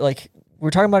like, yo, like we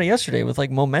were talking about it yesterday with like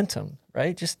momentum,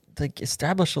 right? Just like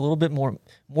establish a little bit more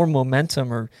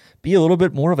momentum or be a little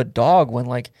bit more of a dog when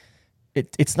like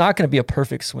it's not going to be a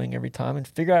perfect swing every time, and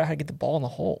figure out how to get the ball in the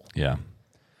hole. Yeah.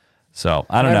 So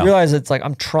I don't know. I realize it's like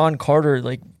I'm Tron Carter,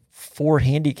 like 4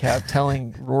 handicap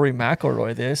telling Rory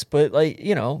McIlroy this, but like,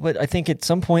 you know, but I think at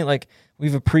some point, like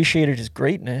we've appreciated his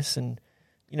greatness, and,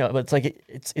 you know, but it's like,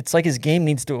 it's like his game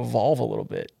needs to evolve a little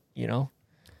bit, you know?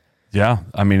 Yeah.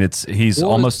 I mean, he's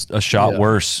almost a shot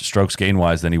worse strokes gain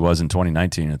wise than he was in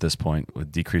 2019 at this point,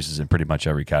 with decreases in pretty much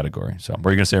every category. So what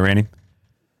are you going to say, Randy?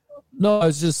 No,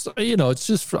 it's just, you know, it's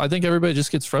just, I think everybody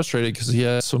just gets frustrated because he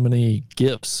has so many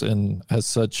gifts and has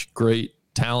such great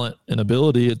talent and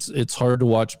ability. It's hard to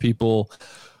watch people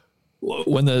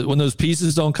when those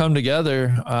pieces don't come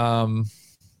together.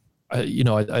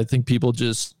 I think people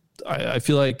just, I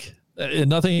feel like, and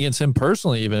nothing against him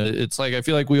personally, even, it's like, I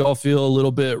feel like we all feel a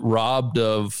little bit robbed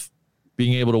of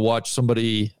being able to watch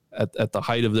somebody at the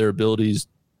height of their abilities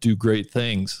do great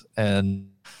things. And,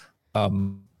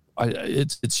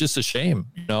 it's just a shame,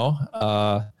 you know.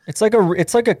 It's like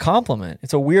a compliment.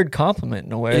 It's a weird compliment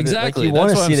in a way. Exactly. That, like,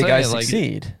 you want to see the guy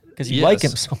succeed because you like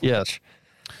him so much. Yes.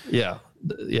 Yeah.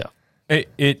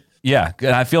 Yeah.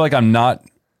 And I feel like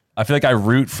I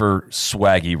root for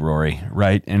swaggy Rory,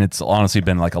 right? And it's honestly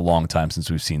been like a long time since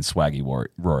we've seen swaggy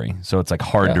Rory. So it's like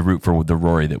hard to root for the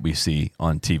Rory that we see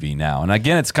on TV now. And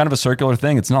again, it's kind of a circular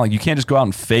thing. It's not like you can't just go out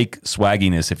and fake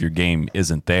swagginess if your game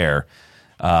isn't there.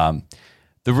 I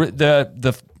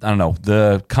don't know,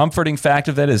 the comforting fact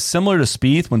of that is similar to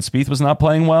Spieth when Spieth was not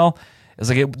playing well. It's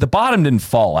like the bottom didn't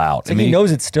fall out. It's like he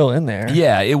knows it's still in there.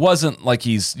 Yeah, it wasn't like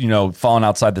he's, you know, fallen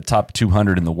outside the top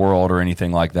 200 in the world or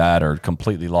anything like that, or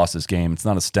completely lost his game. It's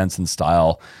not a Stenson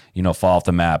style, you know, fall off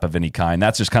the map of any kind.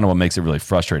 That's just kind of what makes it really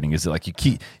frustrating. Is that like you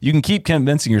can keep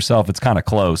convincing yourself it's kind of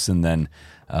close, and then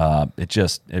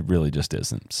it really just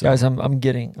isn't. So. Guys, I'm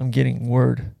getting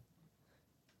word.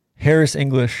 Harris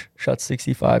English shot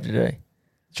 65 today.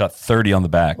 Shot 30 on the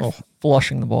back. Oh,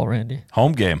 flushing the ball, Randy.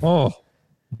 Home game. Oh,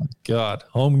 my God.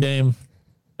 Home game.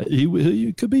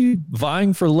 He could be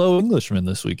vying for low Englishman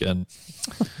this weekend.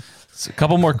 So a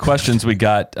couple more questions we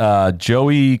got.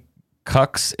 Joey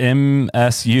Cucks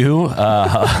MSU.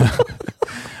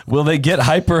 Will they get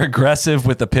hyper aggressive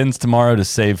with the pins tomorrow to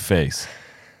save face?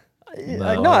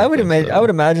 No, I would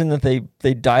imagine that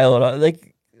they dial it up. Like,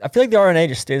 I feel like the R&A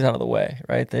just stays out of the way,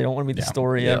 right? They don't want to be the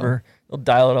story ever. They'll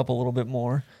dial it up a little bit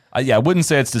more. I wouldn't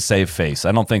say it's to save face.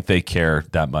 I don't think they care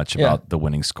that much about the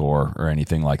winning score or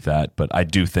anything like that. But I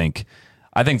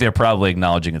think they're probably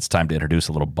acknowledging it's time to introduce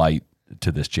a little bite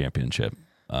to this championship,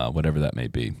 whatever that may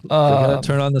be. They gotta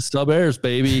turn on the stub airs,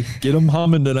 baby. Get them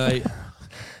humming tonight.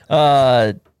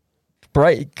 Can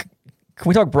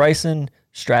we talk Bryson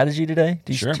strategy today?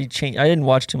 Sure. I didn't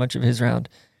watch too much of his round.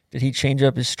 Did he change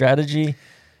up his strategy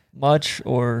much,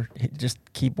 or just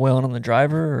keep wailing on the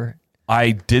driver? Or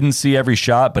I didn't see every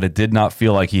shot, but it did not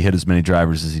feel like he hit as many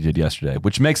drivers as he did yesterday,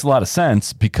 which makes a lot of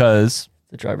sense because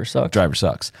the driver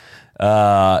sucks.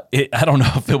 I don't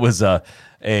know if it was a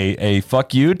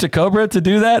fuck you to Cobra to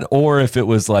do that, or if it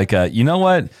was like you know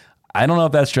what? I don't know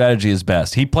if that strategy is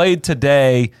best. He played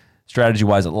today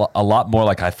strategy-wise a lot more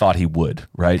like I thought he would,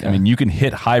 right? Okay. I mean, you can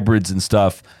hit hybrids and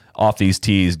stuff off these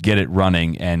tees, get it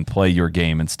running, and play your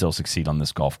game and still succeed on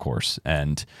this golf course.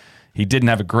 And he didn't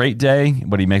have a great day,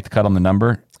 but he made the cut on the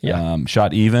number. Yeah.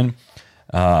 Shot even.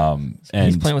 And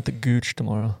he's playing with the gooch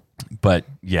tomorrow. But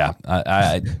yeah,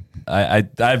 I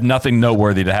have nothing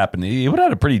noteworthy to happen. He would have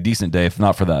had a pretty decent day if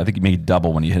not for that. I think he made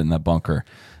double when he hit in that bunker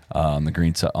on the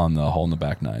green on the hole in the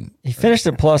back nine. He finished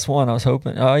at +1. I was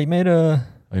hoping. He made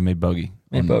he made bogey.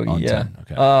 On bogey, 10.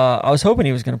 Okay. I was hoping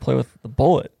he was going to play with the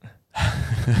bullet.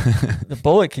 the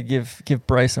bullet could give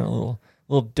Bryson a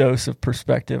little dose of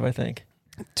perspective, I think.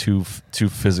 Two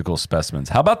physical specimens.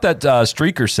 How about that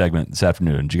streaker segment this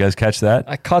afternoon? Did you guys catch that?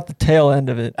 I caught the tail end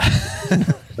of it.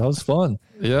 That was fun.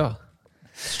 Yeah.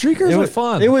 Streakers are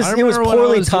fun. It was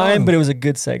poorly timed, but it was a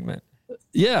good segment.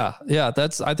 Yeah.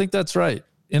 I think that's right.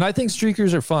 And I think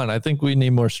streakers are fun. I think we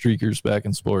need more streakers back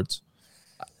in sports.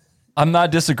 I'm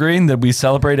not disagreeing that we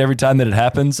celebrate every time that it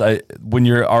happens. When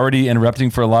you're already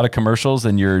interrupting for a lot of commercials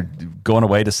and you're going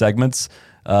away to segments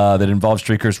that involve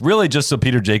streakers, really just so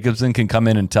Peter Jacobson can come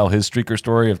in and tell his streaker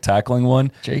story of tackling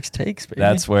one. Jake's takes, baby.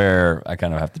 That's where I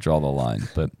kind of have to draw the line.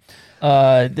 But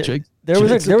there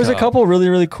was a couple really,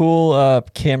 really cool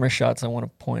camera shots I want to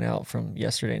point out from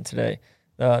yesterday and today.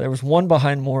 There was one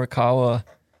behind Morikawa,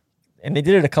 and they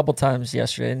did it a couple times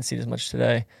yesterday. I didn't see it as much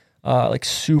today. Like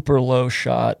super low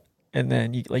shot. And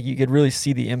then you could really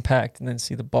see the impact and then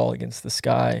see the ball against the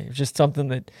sky. It's just something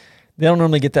that they don't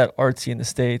normally get that artsy in the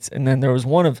States. And then there was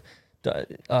one of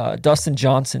Dustin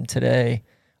Johnson today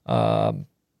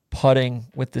putting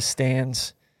with the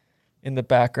stands in the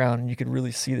background, and you could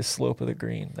really see the slope of the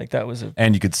green. Like that was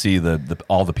and you could see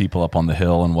all the people up on the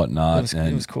hill and whatnot.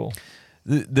 It was cool.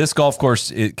 This golf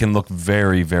course, it can look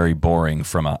very, very boring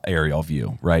from an aerial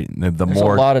view, right? There's a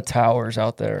lot of towers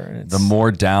out there. And the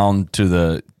more down to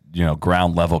the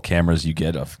ground level cameras you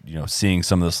get of seeing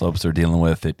some of the slopes they're dealing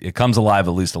with, it comes alive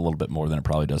at least a little bit more than it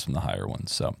probably does from the higher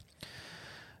ones. So,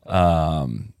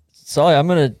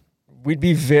 we're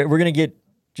gonna get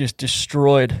just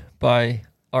destroyed by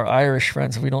our Irish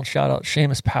friends if we don't shout out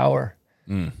Seamus Power,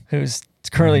 who's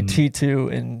currently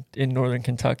T2 in Northern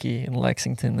Kentucky in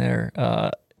Lexington there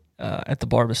at the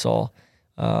Barbasol.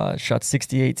 Shot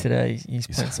 68 today. He's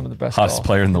playing some of the best hottest golf.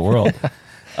 player in the world.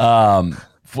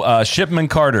 Shipman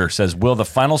Carter says, will the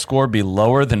final score be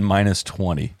lower than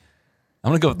 -20? I'm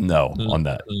going to go with no on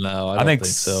that. No, I don't think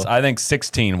so. I think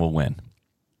 16 will win.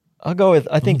 I'll go with,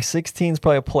 I think 16 is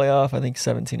probably a playoff. I think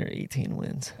 17 or 18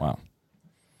 wins. Wow.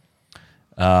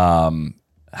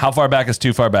 How far back is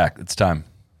too far back? It's time.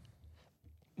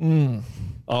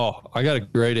 Oh, I got a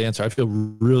great answer. I feel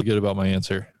really good about my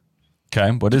answer.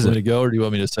 Okay, what is Do you it? want me to go or do you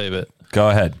want me to save it? Go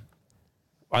ahead.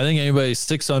 I think anybody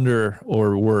 6 under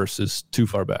or worse is too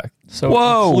far back. So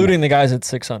including the guys at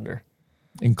 6 under.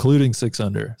 Including 6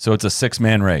 under. So it's a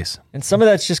 6-man race. And some of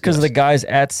that's just because of the guys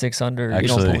at 6 under you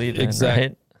Actually, don't believe in,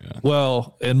 right? Yeah.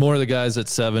 Well, and more of the guys at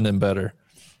 7 and better.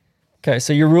 Okay,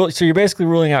 so you're basically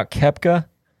ruling out Koepka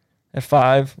at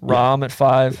 5, Rahm at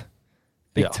 5,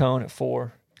 Big Tone at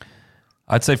 4.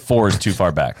 I'd say 4 is too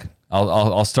far back.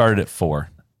 I'll start it at 4.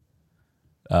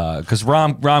 Because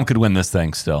Rahm could win this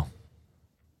thing still.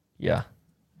 Yeah.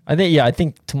 I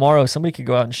think tomorrow somebody could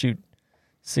go out and shoot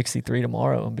 63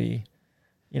 tomorrow and be,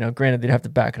 granted they'd have to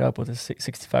back it up with a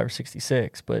 65 or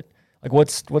 66, but like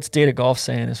what's Data Golf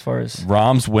saying as far as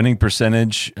Rahm's winning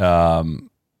percentage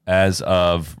as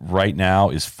of right now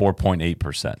is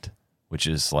 4.8%, which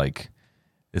is like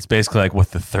it's basically like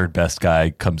what the third best guy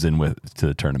comes in with to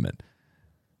the tournament.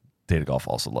 Data Golf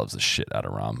also loves the shit out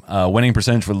of Rahm. Winning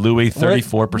percentage for Louis,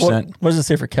 34%. What does it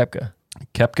say for Koepka?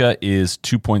 Koepka is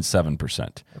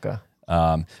 2.7%. Okay.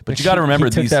 But you got to remember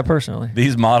he took that personally.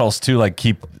 These models too, like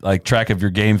keep like track of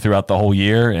your game throughout the whole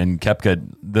year. And Koepka,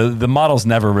 the models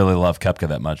never really love Koepka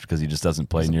that much because he just doesn't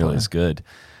play nearly as good.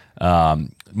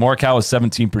 Morikawa is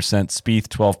 17%, Spieth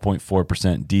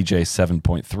 12.4%, DJ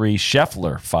 7.3%,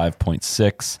 Scheffler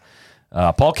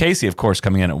 5.6%. Paul Casey, of course,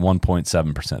 coming in at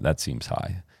 1.7%. That seems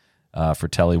high.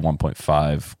 Fratelli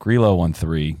 1.5%, Grillo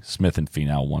 1.3%, Smith and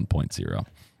Finau 1.0%.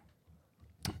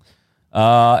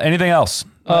 Anything else?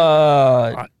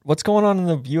 What's going on in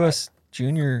the U.S.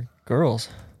 junior girls?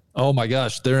 Oh my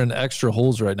gosh, they're in extra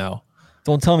holes right now.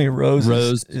 Don't tell me Rose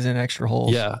is in extra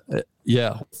holes. Yeah.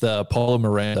 With Paula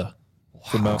Miranda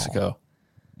from Mexico.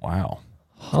 Wow.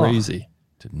 Crazy.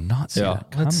 Did not see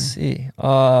that coming. Let's see.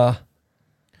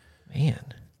 Man,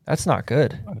 that's not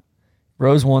good.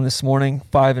 Rose won this morning,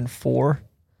 5 and 4.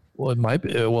 Well, it might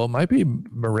be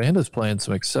Miranda's playing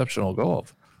some exceptional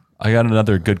golf. I got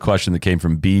another good question that came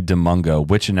from B. DeMungo.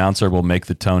 Which announcer will make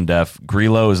the tone deaf?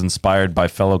 Grillo is inspired by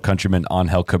fellow countryman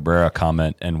Angel Cabrera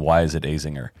comment, and why is it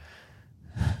Azinger?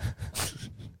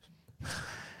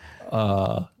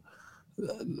 No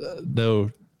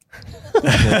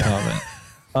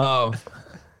comment.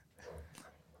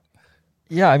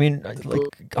 Yeah, I mean,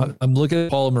 I'm looking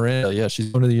at Paula Miranda. Yeah, she's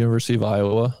going to the University of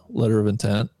Iowa. Letter of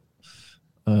intent.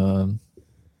 I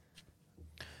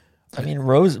mean,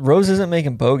 Rose isn't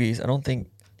making bogeys. I don't think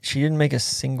she didn't make a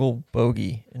single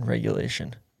bogey in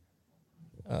regulation.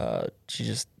 She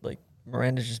just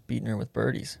Miranda's just beating her with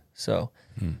birdies. So,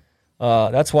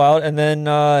 That's wild. And then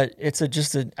it's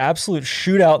just an absolute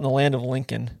shootout in the land of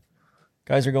Lincoln.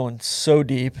 Guys are going so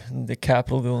deep in the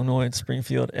capital of Illinois in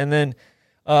Springfield. And then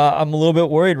I'm a little bit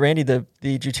worried, Randy. The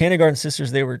Jutana Garden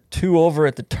sisters, they were 2 over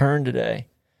at the turn today.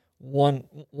 One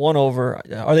over.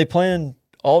 Are they playing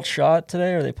alt shot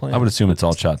today? Or are they playing? I would assume it's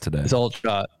alt shot today. It's alt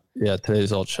shot. Yeah,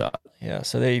 today's alt shot. Yeah,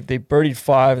 so they birdied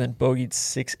 5 and then bogeyed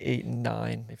 6, 8, and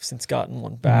 9. They've since gotten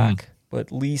one back.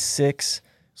 But Lee 6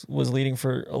 was leading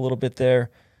for a little bit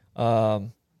there.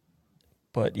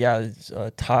 But yeah,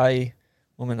 Thai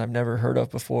woman I've never heard of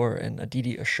before and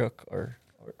Aditi Ashok are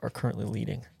currently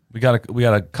leading. We got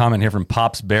a comment here from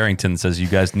Pops Barrington that says you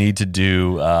guys need to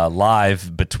do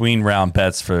live between round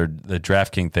bets for the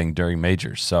DraftKings thing during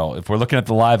majors. So if we're looking at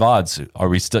the live odds,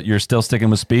 you're still sticking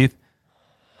with Spieth?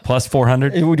 Plus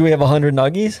 400? Do we have 100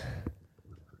 nuggies?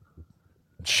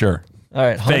 Sure. All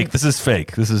right. Fake. This is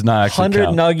fake. This is not actually 100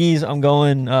 count. nuggies. I'm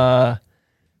going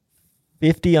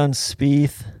 50 on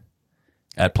Spieth.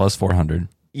 At plus 400.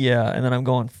 Yeah, and then I'm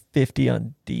going 50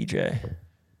 on DJ.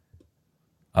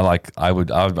 I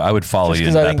would follow you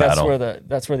Because into I that think battle.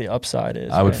 that's where the upside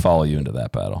is. I would right? follow you into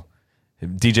that battle.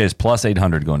 DJ is plus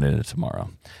 800 going into tomorrow.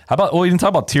 How about? Well, you can talk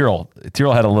about Tyrrell.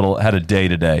 Tyrrell had a day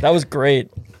today. That was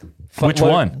great. Which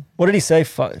one? What did he say?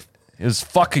 It was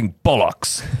fucking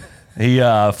bullocks. He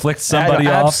flicked somebody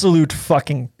off. Absolute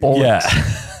fucking bullocks.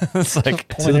 Yeah, it's like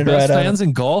To the Pointed best right at fans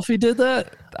in golf, he did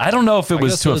that. I don't know if it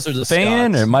was guess to those are a the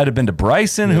fan Scots. or it might have been to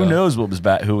Bryson. Who Yeah. knows who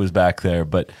was back there?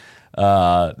 But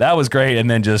that was great. And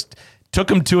then just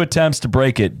took him 2 attempts to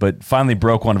break it, but finally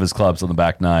broke one of his clubs on the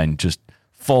back 9. Just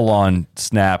full on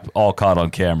snap, all caught on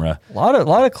camera. A lot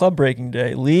of club breaking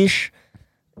day. Leash.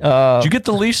 Did you get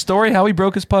the leash story? How he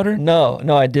broke his putter? No,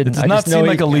 I didn't. It does I not just know seem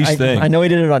like a leash thing. I know he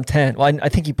did it on 10. Well, I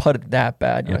think he putted that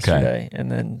bad yesterday,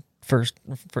 and then first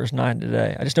 9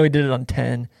 today. I just know he did it on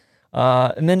 10.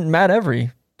 And then Matt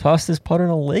Every tossed his putter in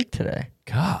a lake today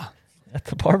God, at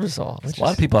the Barbasol. a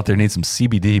lot of people out there need some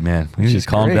CBD, man. We need to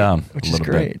calm down which a is little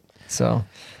great. bit. So,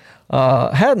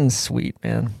 Hatton's sweet,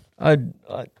 man. I'm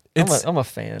a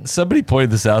fan. Somebody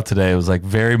pointed this out today. It was like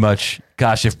very much,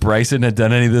 gosh, if Bryson had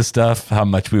done any of this stuff, how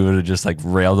much we would have just like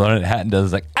railed on it. Hatton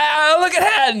does like, look at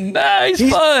Hatton.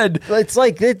 He's fun. It's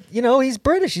like he's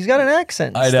British. He's got an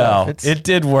accent. and I stuff. know. It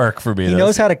did work for me. He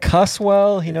knows how to cuss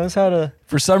well. He knows how to.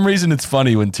 For some reason, it's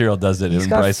funny when Tyrrell does it. He's and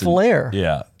got Bryson, flair.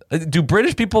 Yeah. Do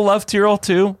British people love Tyrrell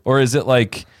too? Or is it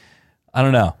like, I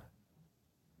don't know.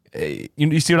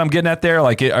 You see what I'm getting at there?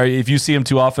 Like, if you see him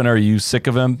too often, are you sick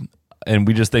of him? And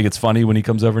we just think it's funny when he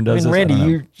comes over and does this?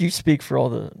 Randy, you speak for all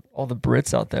the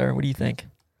Brits out there. What do you think?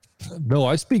 No,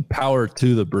 I speak power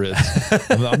to the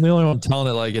Brits. I'm the only one telling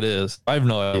it like it is. I have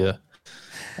no idea.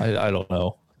 I don't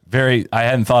know. I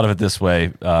hadn't thought of it this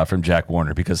way from Jack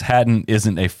Warner, because Hatton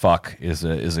isn't a fuck is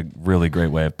a really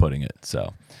great way of putting it.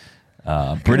 So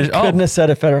British. Couldn't have said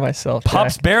it better myself.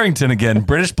 Pops Jack. Barrington again.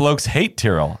 British blokes hate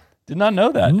Tyrrell. Did not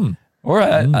know that. Or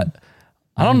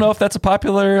I don't know if that's a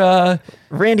popular.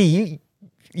 Randy,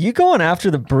 you going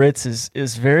after the Brits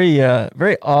is very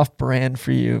very off brand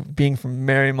for you. Being from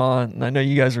Marymount, and I know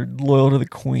you guys are loyal to the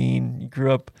Queen. You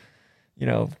grew up,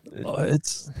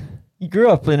 It's you grew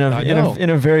up in I know.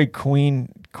 a very Queen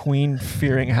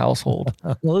fearing household.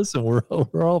 listen, we're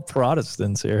all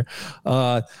Protestants here.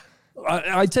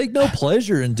 I take no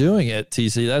pleasure in doing it,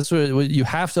 TC. That's what you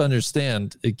have to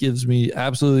understand. It gives me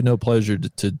absolutely no pleasure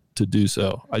to do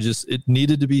so. It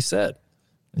needed to be said.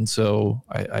 And so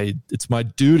it's my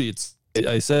duty.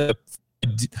 I said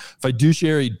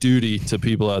fiduciary duty to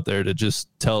people out there to just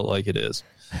tell it like it is.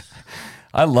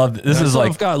 I love this. Is like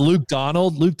I've got Luke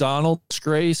Donald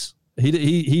disgrace.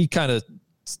 He kind of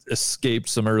escaped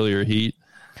some earlier heat.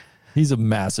 He's a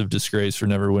massive disgrace for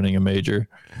never winning a major.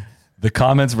 the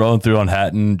comments rolling through on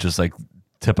Hatton just like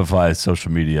typifies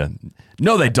social media.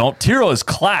 No, they don't. Tyrrell is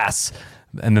class.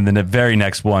 And then the very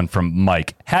next one from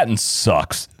Mike. Hatton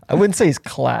sucks. I wouldn't say he's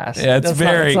class. Yeah, it's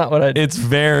that's not what it's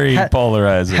very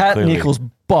polarizing. Hatton clearly. equals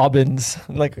bobbins.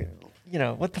 Like,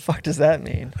 what the fuck does that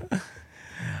mean?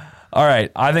 All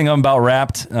right, I think I'm about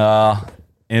wrapped.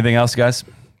 Anything else, guys?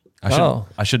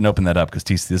 I shouldn't open that up because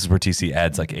this is where TC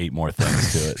adds like 8 more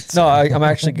things to it. No, I'm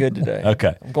actually good today.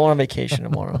 Okay. I'm going on vacation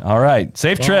tomorrow. All right,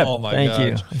 safe trip. Oh my Thank gosh.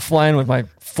 you. I'm flying with my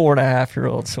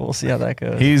 4.5-year-old, so we'll see how that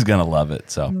goes. He's gonna love it.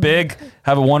 So big.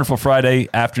 Have a wonderful Friday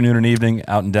afternoon and evening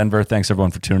out in Denver. Thanks everyone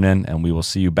for tuning in, and we will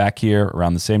see you back here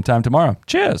around the same time tomorrow.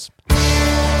 Cheers.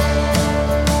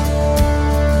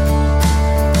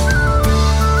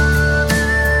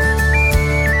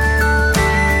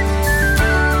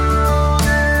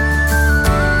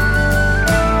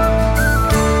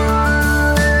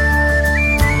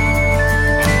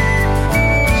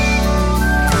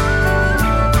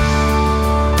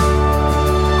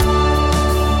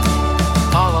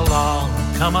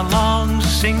 come along,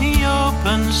 sing the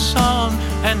open song,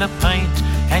 and a pint,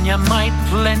 and you might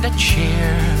lend a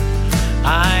cheer.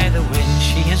 Aye, the wind,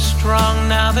 she is strong,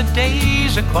 now the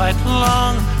days are quite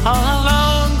long. All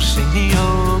along, sing the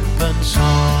open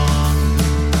song.